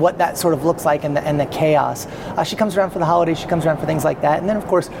 and what that sort of looks like and the chaos. She comes around for the holidays. She comes around for things like that. And then, of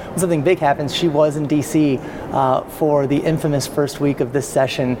course, when something big happens, she was in D.C. For the infamous first week of this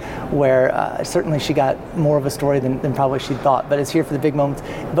session, where certainly she got more of a story than probably she thought, but is here for the big moments,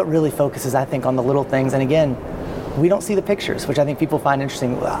 but really focuses, I think, on the little things. And again, we don't see the pictures, which I think people find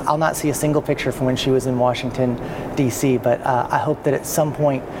interesting. I'll not see a single picture from when she was in Washington, D.C., but I hope that at some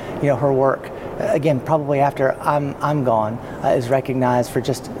point, her work, again, probably after I'm gone, is recognized for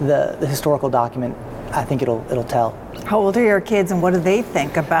just the historical document. I think it'll tell. How old are your kids, and what do they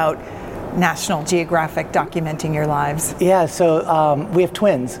think about National Geographic documenting your lives? Yeah, so we have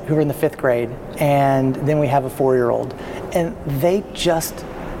twins who are in the 5th grade, and then we have a 4-year-old, and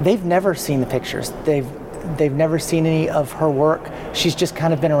they've never seen the pictures. They've never seen any of her work. She's just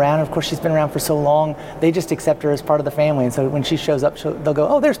kind of been around. Of course, she's been around for so long. They just accept her as part of the family, and so when she shows up, they'll go,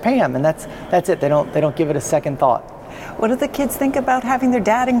 "Oh, there's Pam," and that's it. They don't give it a second thought. What do the kids think about having their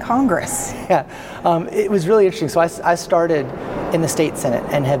dad in Congress? Yeah, it was really interesting. So I started in the state Senate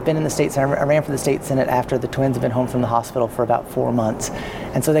and have been in the state Senate. I ran for the state Senate after the twins have been home from the hospital for about 4 months.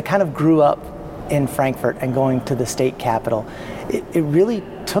 And so they kind of grew up in Frankfort and going to the state capitol. It really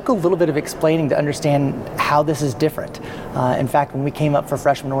took a little bit of explaining to understand how this is different. In fact, when we came up for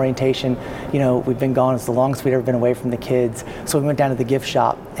freshman orientation, we'd been gone. It's the longest we'd ever been away from the kids. So we went down to the gift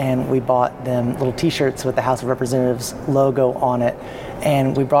shop and we bought them little t-shirts with the House of Representatives logo on it.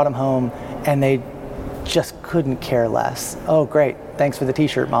 And we brought them home and they just couldn't care less. "Oh, great. Thanks for the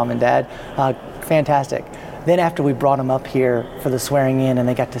t-shirt, Mom and Dad. Fantastic." Then after we brought them up here for the swearing in and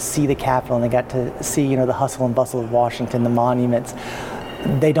they got to see the Capitol and they got to see, the hustle and bustle of Washington, the monuments,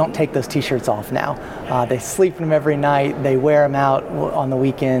 they don't take those t-shirts off now. They sleep in them every night. They wear them out on the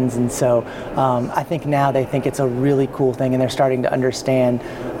weekends. And so I think now they think it's a really cool thing and they're starting to understand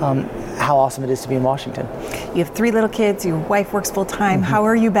how awesome it is to be in Washington. You have 3 little kids. Your wife works full time. Mm-hmm. How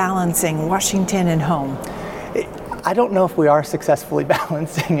are you balancing Washington and home? I don't know if we are successfully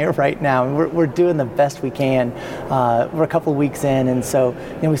balancing it right now. We're doing the best we can. We're a couple of weeks in, and so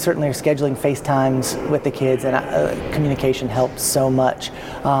we certainly are scheduling FaceTimes with the kids, and communication helps so much.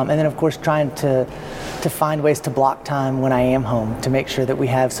 And then, of course, trying to find ways to block time when I am home to make sure that we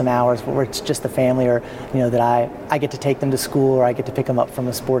have some hours where it's just the family, or that I get to take them to school, or I get to pick them up from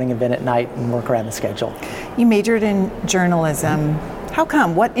a sporting event at night and work around the schedule. You majored in journalism. How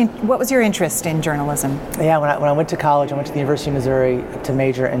come? What was your interest in journalism? Yeah, when I went to college, I went to the University of Missouri to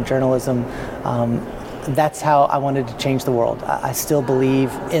major in journalism. That's how I wanted to change the world. I still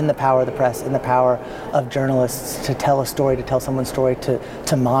believe in the power of the press, in the power of journalists to tell a story, to tell someone's story,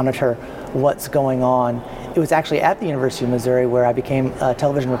 to monitor what's going on. It was actually at the University of Missouri where I became a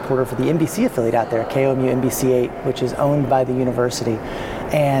television reporter for the NBC affiliate out there, KOMU NBC 8, which is owned by the university.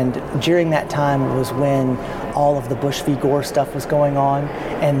 And during that time was when all of the Bush v. Gore stuff was going on.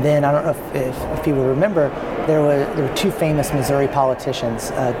 And then, I don't know if people remember, there were 2 famous Missouri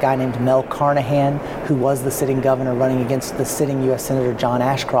politicians, a guy named Mel Carnahan, who was the sitting governor running against the sitting U.S. Senator John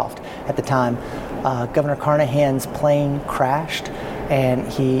Ashcroft at the time. Governor Carnahan's plane crashed, and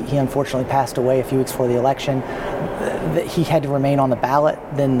he unfortunately passed away a few weeks before the election. He had to remain on the ballot.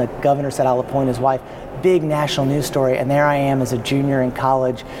 Then the governor said, "I'll appoint his wife." Big national news story, and there I am as a junior in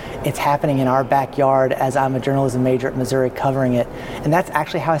college. It's happening in our backyard as I'm a journalism major at Missouri covering it. And that's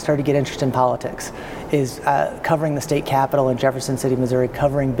actually how I started to get interested in politics, is covering the state capitol in Jefferson City, Missouri,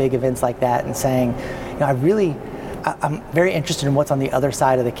 covering big events like that and saying, I'm very interested in what's on the other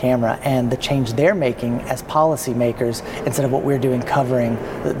side of the camera and the change they're making as policymakers instead of what we're doing covering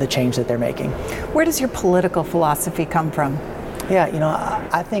the change that they're making. Where does your political philosophy come from? Yeah,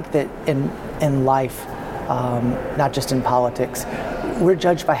 I think that in life, not just in politics, we're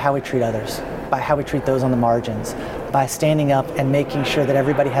judged by how we treat others, by how we treat those on the margins, by standing up and making sure that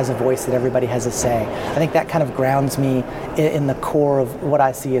everybody has a voice, that everybody has a say. I think that kind of grounds me in the core of what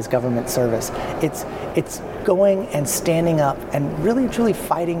I see as government service. It's going and standing up and really, truly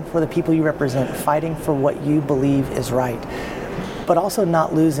fighting for the people you represent, fighting for what you believe is right, but also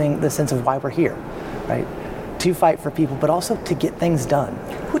not losing the sense of why we're here, right? To fight for people, but also to get things done.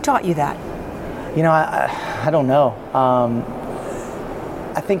 Who taught you that? I don't know.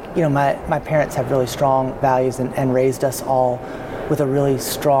 I think, my parents have really strong values and raised us all with a really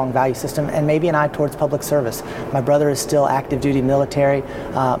strong value system and maybe an eye towards public service. My brother is still active duty military.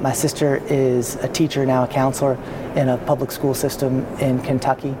 My sister is a teacher, now a counselor in a public school system in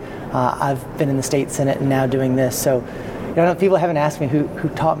Kentucky. I've been in the state Senate and now doing this. So, people haven't asked me who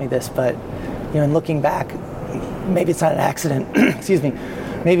taught me this, but, in looking back, maybe it's not an accident,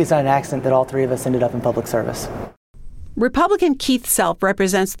 maybe it's not an accident that all 3 of us ended up in public service. Republican Keith Self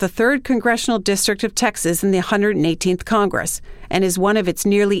represents the 3rd Congressional District of Texas in the 118th Congress and is one of its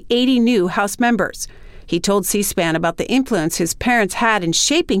nearly 80 new House members. He told C-SPAN about the influence his parents had in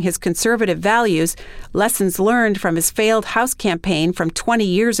shaping his conservative values, lessons learned from his failed House campaign from 20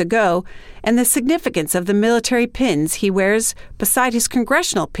 years ago, and the significance of the military pins he wears beside his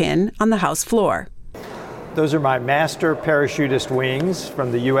congressional pin on the House floor. Those are my master parachutist wings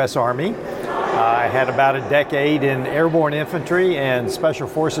from the U.S. Army. I had about a decade in airborne infantry and special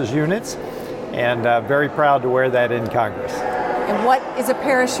forces units, and very proud to wear that in Congress. And what is a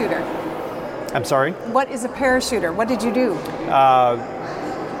parachuter? I'm sorry? What is a parachuter? What did you do?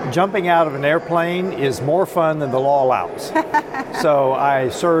 Jumping out of an airplane is more fun than the law allows. So I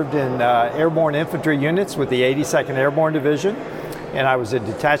served in airborne infantry units with the 82nd Airborne Division, and I was a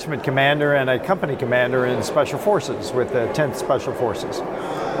detachment commander and a company commander in Special Forces with the 10th Special Forces.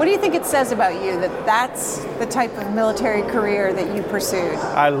 What do you think it says about you that that's the type of military career that you pursued?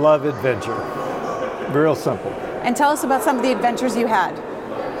 I love adventure. Real simple. And tell us about some of the adventures you had.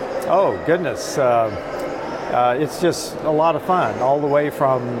 Oh, goodness. It's just a lot of fun, all the way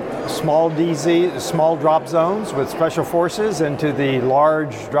from small drop zones with Special Forces into the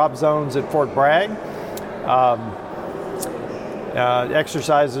large drop zones at Fort Bragg.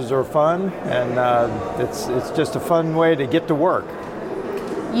 Exercises are fun, and it's just a fun way to get to work.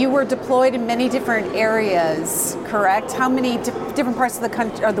 You were deployed in many different areas, correct? How many different parts of the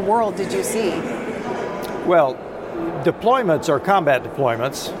country or the world did you see? Well, deployments or combat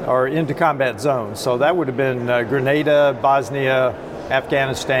deployments are into combat zones. So that would have been Grenada, Bosnia,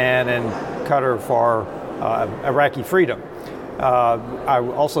 Afghanistan, and Qatar for Iraqi freedom. I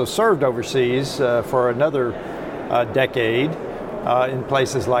also served overseas for another decade in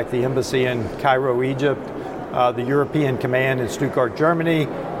places like the embassy in Cairo, Egypt, the European Command in Stuttgart, Germany,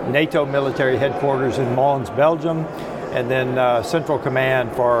 NATO military headquarters in Mons, Belgium, and then Central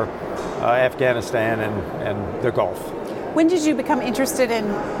Command for Afghanistan and the Gulf. When did you become interested in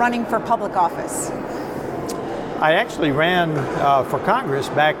running for public office? I actually ran for Congress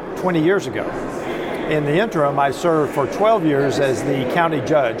back 20 years ago. In the interim, I served for 12 years as the county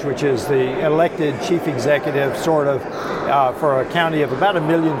judge, which is the elected chief executive, sort of, for a county of about 1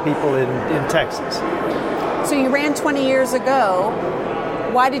 million people in Texas. So you ran 20 years ago.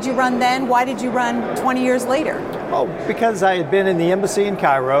 Why did you run then? Why did you run 20 years later? Oh, because I had been in the embassy in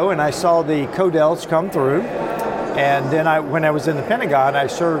Cairo and I saw the Codels come through. And then when I was in the Pentagon, I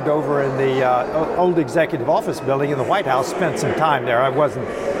served over in the old executive office building in the White House, spent some time there. I wasn't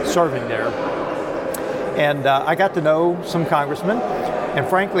serving there. And I got to know some congressmen. And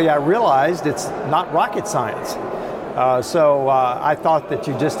frankly, I realized it's not rocket science. So I thought that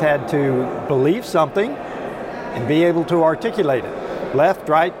you just had to believe something and be able to articulate it. Left,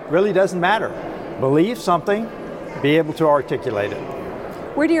 right, really doesn't matter. Believe something, be able to articulate it.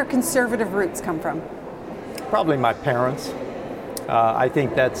 Where do your conservative roots come from? Probably my parents. I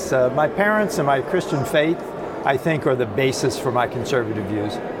think that's my parents and my Christian faith, I think, are the basis for my conservative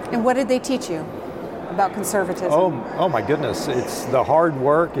views. And what did they teach you about conservatism? Oh my goodness. It's the hard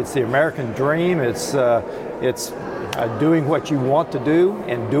work. It's the American dream. It's doing what you want to do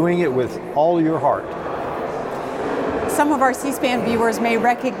and doing it with all your heart. Some of our C-SPAN viewers may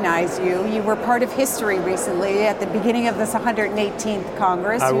recognize you. You were part of history recently at the beginning of this 118th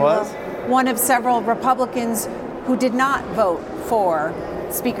Congress. I was. You were one of several Republicans who did not vote for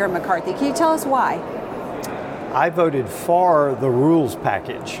Speaker McCarthy. Can you tell us why? I voted for the rules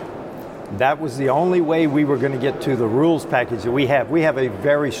package. That was the only way we were going to get to the rules package that we have. We have a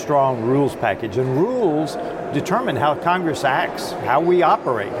very strong rules package, and rules determine how Congress acts, how we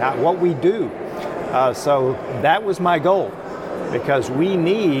operate, what we do. So that was my goal, because we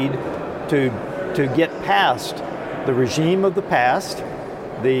need to get past the regime of the past,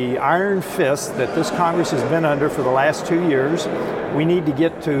 the iron fist that this Congress has been under for the last 2 years. We need to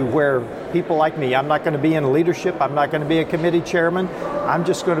get to where people like me, I'm not going to be in leadership, I'm not going to be a committee chairman, I'm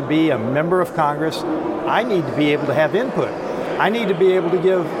just going to be a member of Congress. I need to be able to have input. I need to be able to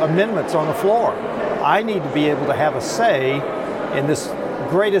give amendments on the floor. I need to be able to have a say in this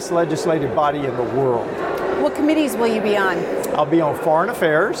greatest legislative body in the world. What committees will you be on? I'll be on Foreign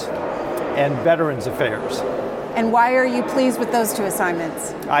Affairs and Veterans Affairs. And why are you pleased with those two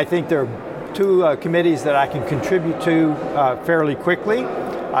assignments? I think they're two committees that I can contribute to fairly quickly.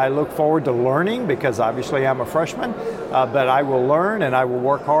 I look forward to learning, because obviously I'm a freshman, but I will learn and I will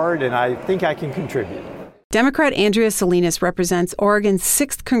work hard, and I think I can contribute. Democrat Andrea Salinas represents Oregon's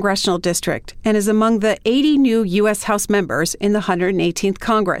 6th Congressional District and is among the 80 new U.S. House members in the 118th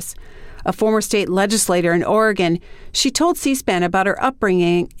Congress. A former state legislator in Oregon, she told C-SPAN about her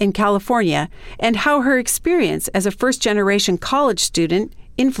upbringing in California and how her experience as a first-generation college student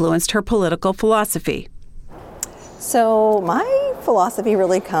influenced her political philosophy. So my philosophy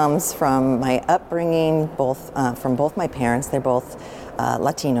really comes from my upbringing, from both my parents. They're both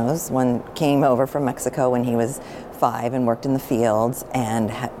Latinos. One came over from Mexico when he was 5 and worked in the fields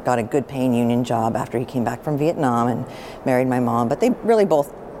and got a good paying union job after he came back from Vietnam and married my mom. But they really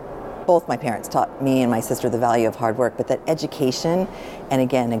both both my parents taught me and my sister the value of hard work, but that education and,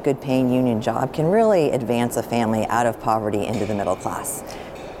 again, a good paying union job can really advance a family out of poverty into the middle class.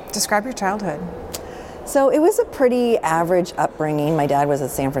 Describe your childhood. So it was a pretty average upbringing. My dad was a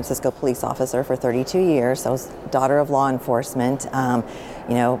San Francisco police officer for 32 years. So I was daughter of law enforcement. I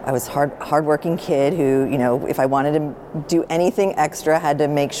was hardworking kid who, if I wanted to do anything extra, had to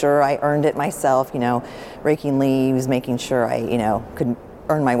make sure I earned it myself, raking leaves, making sure I, could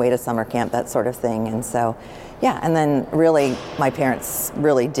earn my way to summer camp, that sort of thing. And so, and then really my parents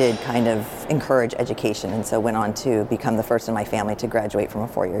really did kind of encourage education, and so went on to become the first in my family to graduate from a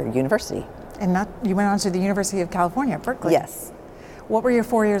 4-year university. And you went on to the University of California, Berkeley. Yes. What were your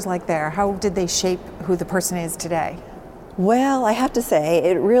 4 years like there? How did they shape who the person is today? Well, I have to say,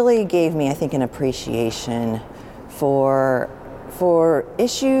 it really gave me, I think, an appreciation for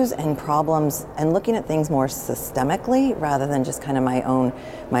issues and problems and looking at things more systemically rather than just kind of my own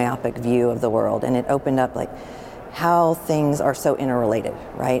myopic view of the world. And it opened up how things are so interrelated,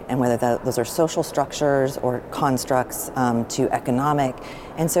 right? And whether those are social structures or constructs to economic.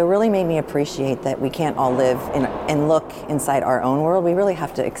 And so it really made me appreciate that we can't all live and look inside our own world. We really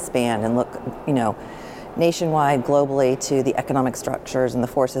have to expand and look, nationwide, globally, to the economic structures and the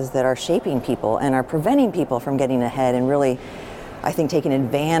forces that are shaping people and are preventing people from getting ahead and really, I think, taking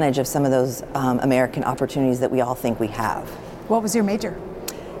advantage of some of those American opportunities that we all think we have. What was your major?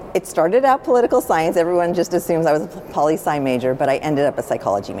 It started out political science. Everyone just assumes I was a poli-sci major, but I ended up a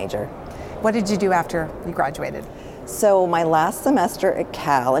psychology major. What did you do after you graduated? So my last semester at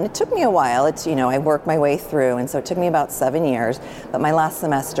Cal, and it took me a while, I worked my way through, and so it took me about 7 years, but my last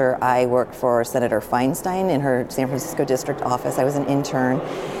semester I worked for Senator Feinstein in her San Francisco district office. I was an intern.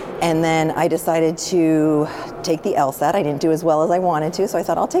 And then I decided to take the LSAT. I didn't do as well as I wanted to, so I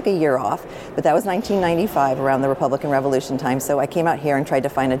thought I'll take a year off. But that was 1995, around the Republican Revolution time. So I came out here and tried to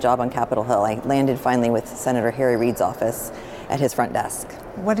find a job on Capitol Hill. I landed finally with Senator Harry Reid's office at his front desk.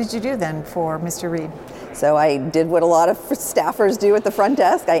 What did you do then for Mr. Reid? So I did what a lot of staffers do at the front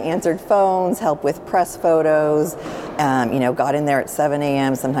desk. I answered phones, helped with press photos, got in there at 7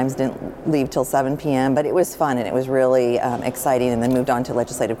 a.m., sometimes didn't leave till 7 p.m., but it was fun and it was really exciting, and then moved on to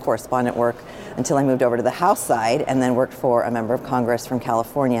legislative correspondent work until I moved over to the House side and then worked for a member of Congress from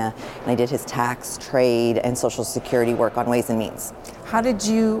California, and I did his tax, trade, and Social Security work on Ways and Means. How did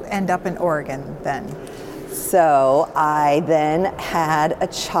you end up in Oregon then? So I then had a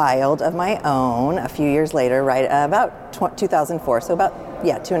child of my own a few years later, right about 2004, so about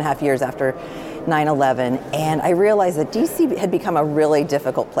 2.5 years after 9/11, and I realized that DC had become a really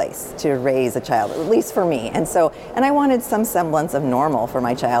difficult place to raise a child, at least for me. And I wanted some semblance of normal for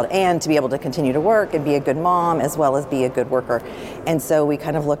my child and to be able to continue to work and be a good mom as well as be a good worker. And so we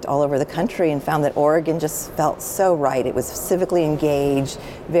kind of looked all over the country and found that Oregon just felt so right. It was civically engaged,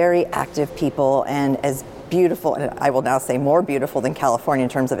 very active people, and as beautiful, and I will now say more beautiful than California in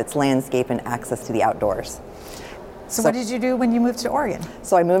terms of its landscape and access to the outdoors. So what did you do when you moved to Oregon?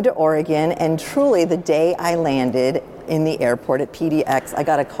 So I moved to Oregon, and truly the day I landed in the airport at PDX, I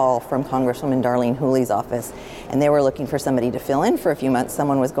got a call from Congresswoman Darlene Hooley's office, and they were looking for somebody to fill in for a few months.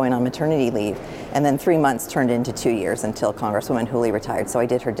 Someone was going on maternity leave, and then 3 months turned into 2 years until Congresswoman Hooley retired. So I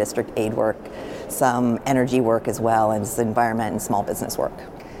did her district aid work, some energy work as well, and environment and small business work.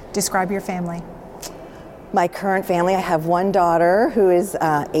 Describe your family. My current family, I have one daughter who is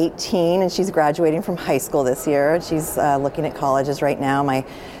 18 and she's graduating from high school this year. She's looking at colleges right now. My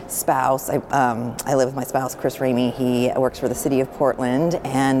spouse, I live with my spouse, Chris Ramey. He works for the city of Portland,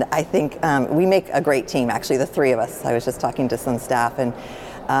 and I think we make a great team, actually, the three of us. I was just talking to some staff, and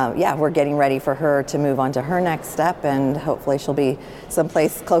we're getting ready for her to move on to her next step, and hopefully she'll be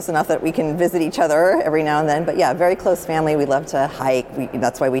someplace close enough that we can visit each other every now and then. But very close family. We love to hike.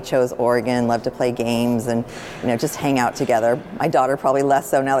 That's why we chose Oregon. Love to play games and just hang out together. My daughter probably less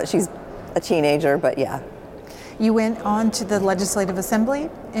so now that she's a teenager, but yeah. You went on to the Legislative Assembly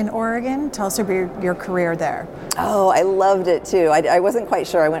in Oregon. Tell us about your career there. Oh, I loved it too. I wasn't quite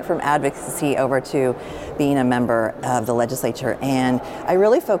sure. I went from advocacy over to being a member of the legislature, and I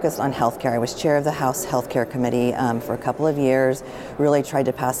really focused on healthcare. I was chair of the House Healthcare Committee for a couple of years, really tried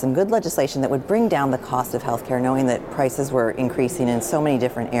to pass some good legislation that would bring down the cost of healthcare, knowing that prices were increasing in so many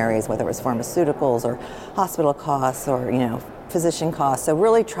different areas, whether it was pharmaceuticals or hospital costs or, physician costs. So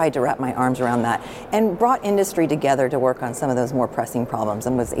really tried to wrap my arms around that and brought industry together to work on some of those more pressing problems,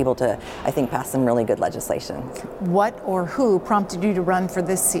 and was able to, I think, pass some really good legislation. What or who prompted you to run for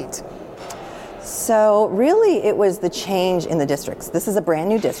this seat? So really it was the change in the districts. This is a brand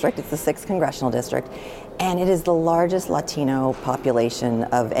new district. It's the 6th congressional district. And it is the largest Latino population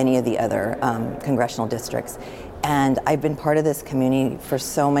of any of the other congressional districts. And I've been part of this community for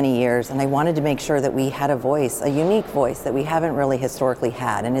so many years, and I wanted to make sure that we had a voice, a unique voice that we haven't really historically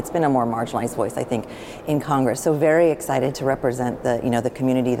had, and it's been a more marginalized voice, I think, in Congress. So very excited to represent the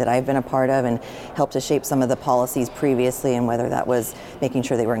community that I've been a part of and help to shape some of the policies previously, and whether that was making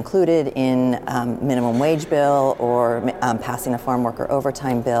sure they were included in minimum wage bill or passing a farm worker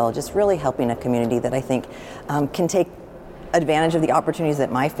overtime bill, just really helping a community that I think can take advantage of the opportunities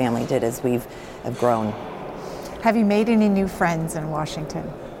that my family did as we've grown. Have you made any new friends in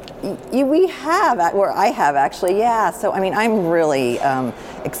Washington? We have, or I have actually, yeah. So, I mean, I'm really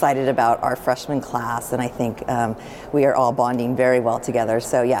excited about our freshman class, and I think we are all bonding very well together.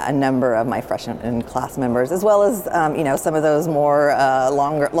 So, yeah, a number of my freshman class members, as well as, some of those more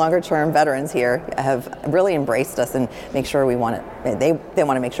longer-term veterans here have really embraced us and make sure they want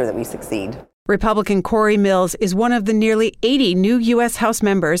to make sure that we succeed. Republican Corey Mills is one of the nearly 80 new U.S. House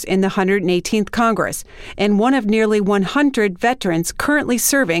members in the 118th Congress and one of nearly 100 veterans currently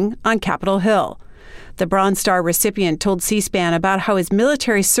serving on Capitol Hill. The Bronze Star recipient told C-SPAN about how his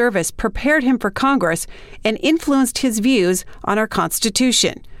military service prepared him for Congress and influenced his views on our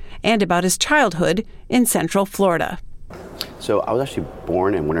Constitution, and about his childhood in Central Florida. So I was actually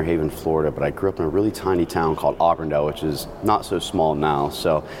born in Winter Haven, Florida, but I grew up in a really tiny town called Auburndale, which is not so small now.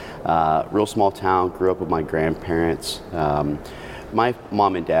 So real small town, grew up with my grandparents. My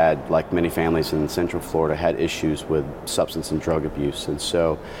mom and dad, like many families in Central Florida, had issues with substance and drug abuse. And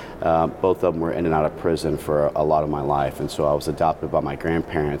so both of them were in and out of prison for a lot of my life. And so I was adopted by my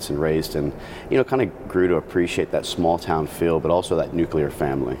grandparents and raised and, kind of grew to appreciate that small town feel, but also that nuclear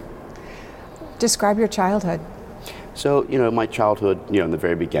family. Describe your childhood. So, my childhood, in the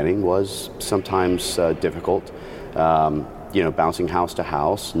very beginning was sometimes difficult, bouncing house to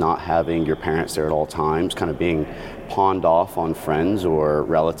house, not having your parents there at all times, kind of being pawned off on friends or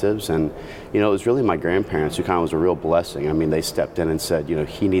relatives. And, it was really my grandparents who kind of was a real blessing. I mean, they stepped in and said,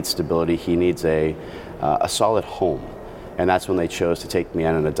 he needs stability, he needs a solid home. And that's when they chose to take me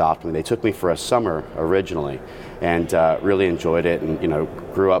in and adopt me. They took me for a summer originally and really enjoyed it, and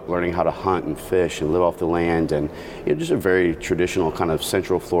grew up learning how to hunt and fish and live off the land, and just a very traditional kind of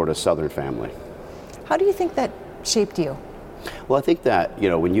Central Florida Southern family. How do you think that shaped you? Well, I think that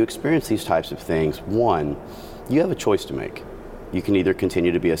when you experience these types of things, one, you have a choice to make. You can either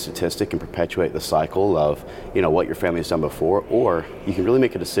continue to be a statistic and perpetuate the cycle of what your family has done before, or you can really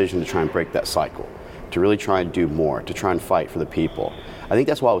make a decision to try and break that cycle, to really try and do more, to try and fight for the people. I think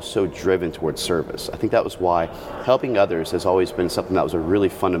that's why I was so driven towards service. I think that was why helping others has always been something that was a really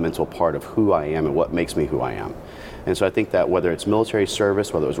fundamental part of who I am and what makes me who I am. And so I think that whether it's military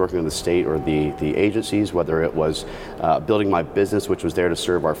service, whether it was working in the state or the agencies, whether it was building my business, which was there to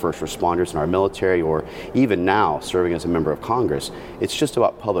serve our first responders and our military, or even now serving as a member of Congress, it's just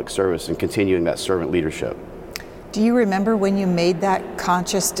about public service and continuing that servant leadership. Do you remember when you made that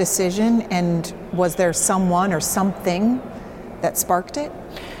conscious decision, and was there someone or something that sparked it?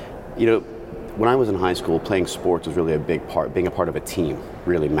 When I was in high school, playing sports was really a big part. Being a part of a team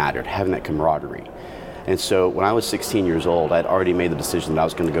really mattered, having that camaraderie. And so when I was 16 years old, I had already made the decision that I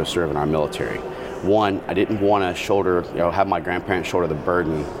was going to go serve in our military. One, I didn't want to have my grandparents shoulder the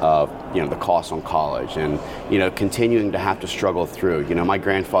burden of, the cost on college and, continuing to have to struggle through. My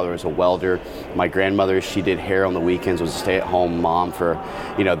grandfather was a welder. My grandmother, she did hair on the weekends, was a stay-at-home mom for,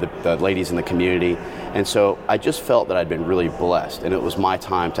 the ladies in the community. And so I just felt that I'd been really blessed, and it was my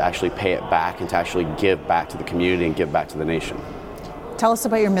time to actually pay it back and to actually give back to the community and give back to the nation. Tell us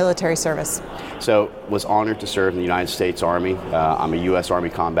about your military service. So, was honored to serve in the United States Army. I'm a U.S. Army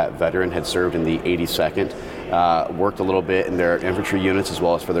combat veteran, had served in the 82nd, worked a little bit in their infantry units as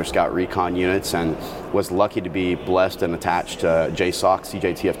well as for their scout recon units, and was lucky to be blessed and attached to JSOC,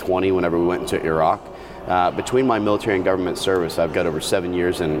 CJTF-20 whenever we went into Iraq. Between my military and government service, I've got over 7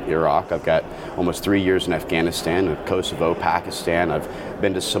 years in Iraq. I've got almost 3 years in Afghanistan, Kosovo, Pakistan. I've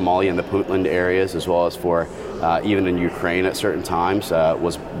been to Somalia and the Puntland areas, as well as for even in Ukraine at certain times.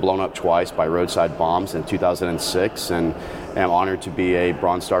 Was blown up twice by roadside bombs in 2006, and am honored to be a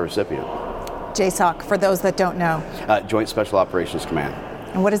Bronze Star recipient. JSOC, for those that don't know. Joint Special Operations Command.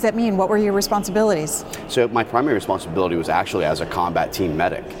 And what does that mean? What were your responsibilities? So my primary responsibility was actually as a combat team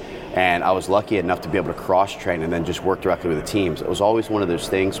medic. And I was lucky enough to be able to cross-train and then just work directly with the teams. It was always one of those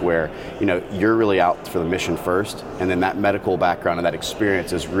things where, you're really out for the mission first, and then that medical background and that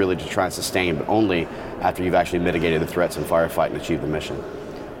experience is really to try and sustain, but only after you've actually mitigated the threats in firefight and achieved the mission.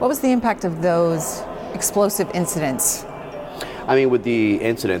 What was the impact of those explosive incidents? I mean, with the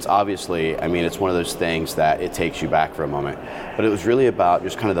incidents, obviously, I mean, it's one of those things that it takes you back for a moment. But it was really about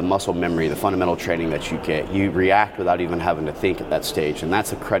just kind of the muscle memory, the fundamental training that you get. You react without even having to think at that stage. And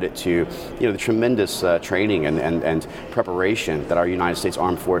that's a credit to, the tremendous training and preparation that our United States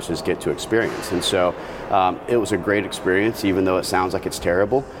Armed Forces get to experience. And so it was a great experience, even though it sounds like it's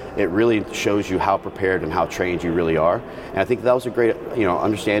terrible. It really shows you how prepared and how trained you really are. And I think that was a great,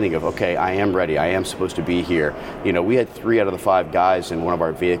 understanding of, okay, I am ready. I am supposed to be here. We had 3 out of the 5 guys in one of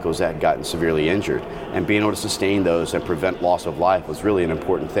our vehicles that had gotten severely injured. And being able to sustain those and prevent loss of life was really an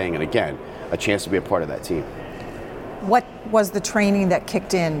important thing. And again, a chance to be a part of that team. What was the training that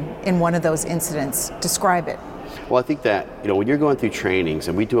kicked in one of those incidents? Describe it. Well, I think that, when you're going through trainings,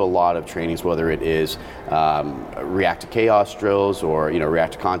 and we do a lot of trainings, whether it is react to chaos drills or,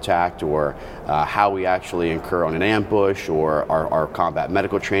 react to contact, or how we actually incur on an ambush, or our combat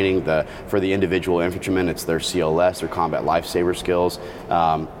medical training. For the individual infantrymen, it's their CLS, their combat lifesaver skills.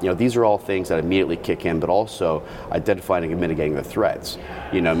 These are all things that immediately kick in, but also identifying and mitigating the threats.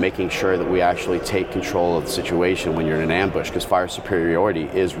 Making sure that we actually take control of the situation when you're in an ambush, because fire superiority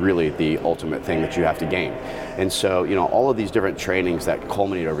is really the ultimate thing that you have to gain. And so, all of these different trainings that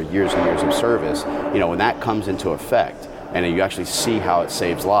culminate over years and years of service, when that comes into effect and you actually see how it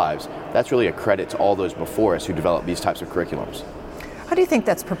saves lives, that's really a credit to all those before us who developed these types of curriculums. How do you think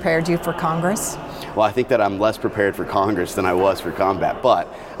that's prepared you for Congress? Well, I think that I'm less prepared for Congress than I was for combat, but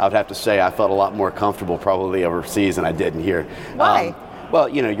I would have to say I felt a lot more comfortable probably overseas than I did in here. Why? Well,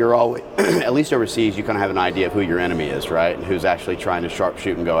 you're always, at least overseas, you kind of have an idea of who your enemy is, right? And who's actually trying to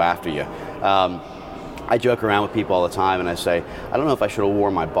sharpshoot and go after you. I joke around with people all the time, and I say, I don't know if I should have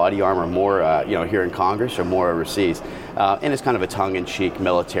worn my body armor more, here in Congress or more overseas. And it's kind of a tongue-in-cheek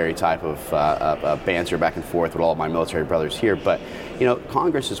military type of banter back and forth with all of my military brothers here. But,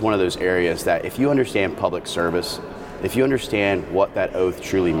 Congress is one of those areas that if you understand public service, if you understand what that oath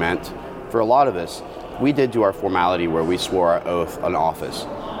truly meant, for a lot of us, we did do our formality where we swore our oath on office.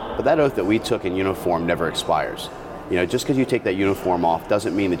 But that oath that we took in uniform never expires. Just because you take that uniform off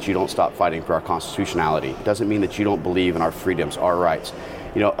doesn't mean that you don't stop fighting for our constitutionality. It doesn't mean that you don't believe in our freedoms, our rights.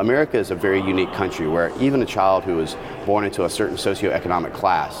 America is a very unique country where even a child who is born into a certain socioeconomic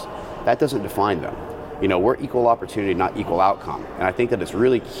class, that doesn't define them. We're equal opportunity, not equal outcome. And I think that it's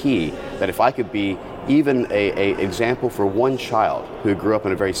really key that if I could be even a example for one child who grew up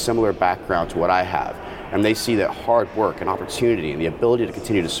in a very similar background to what I have, and they see that hard work and opportunity and the ability to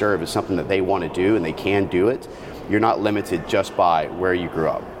continue to serve is something that they want to do and they can do it, you're not limited just by where you grew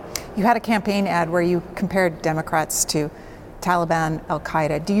up. You had a campaign ad where you compared Democrats to Taliban,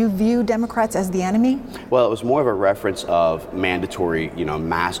 Al-Qaeda. Do you view Democrats as the enemy? Well, it was more of a reference of mandatory,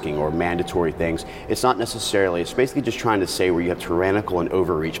 masking or mandatory things. It's not necessarily, it's basically just trying to say where you have tyrannical and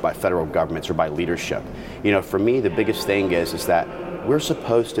overreach by federal governments or by leadership. For me, the biggest thing is that we're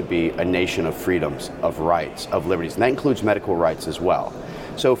supposed to be a nation of freedoms, of rights, of liberties, and that includes medical rights as well.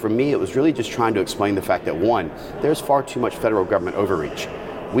 So for me, it was really just trying to explain the fact that, one, there's far too much federal government overreach.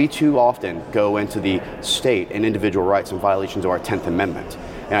 We too often go into the state and individual rights in violations of our 10th Amendment.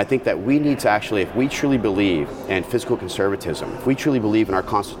 And I think that we need to actually, if we truly believe in fiscal conservatism, if we truly believe in our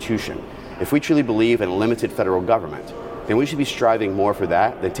Constitution, if we truly believe in limited federal government, then we should be striving more for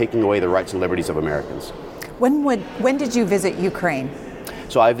that than taking away the rights and liberties of Americans. When did you visit Ukraine?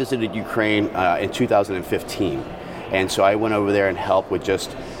 So I visited Ukraine in 2015. And so I went over there and helped with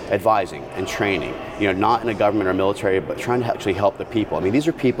just advising and training, not in a government or military, but trying to actually help the people. I mean, these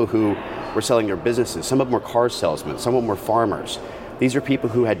are people who were selling their businesses. Some of them were car salesmen. Some of them were farmers. These are people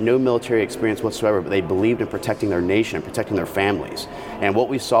who had no military experience whatsoever, but they believed in protecting their nation and protecting their families. And what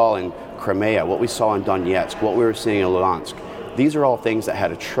we saw in Crimea, what we saw in Donetsk, what we were seeing in Luhansk, these are all things that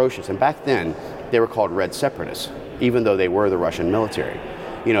had atrocious, and back then they were called red separatists, even though they were the Russian military.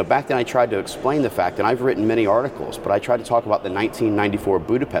 Back then I tried to explain the fact, and I've written many articles, but I tried to talk about the 1994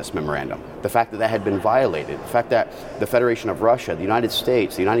 Budapest Memorandum, the fact that that had been violated, the fact that the Federation of Russia, the United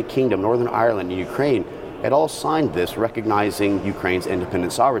States, the United Kingdom, Northern Ireland, and Ukraine had all signed this recognizing Ukraine's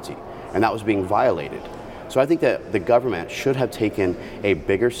independent sovereignty, and that was being violated. So I think that the government should have taken a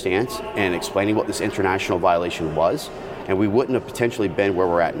bigger stance in explaining what this international violation was, and we wouldn't have potentially been where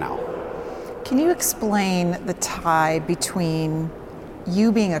we're at now. Can you explain the tie between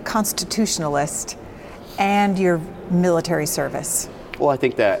you being a constitutionalist and your military service? Well, I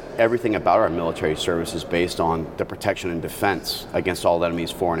think that everything about our military service is based on the protection and defense against all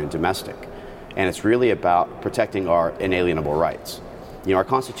enemies, foreign and domestic. And it's really about protecting our inalienable rights. Our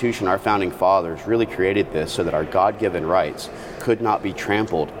Constitution, our founding fathers really created this so that our God-given rights could not be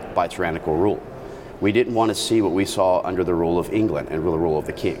trampled by tyrannical rule. We didn't want to see what we saw under the rule of England and the rule of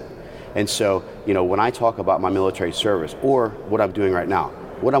the king. And so, when I talk about my military service or what I'm doing right now,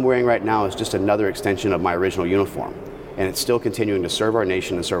 what I'm wearing right now is just another extension of my original uniform. And it's still continuing to serve our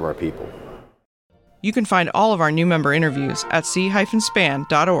nation and serve our people. You can find all of our new member interviews at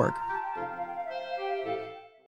c-span.org.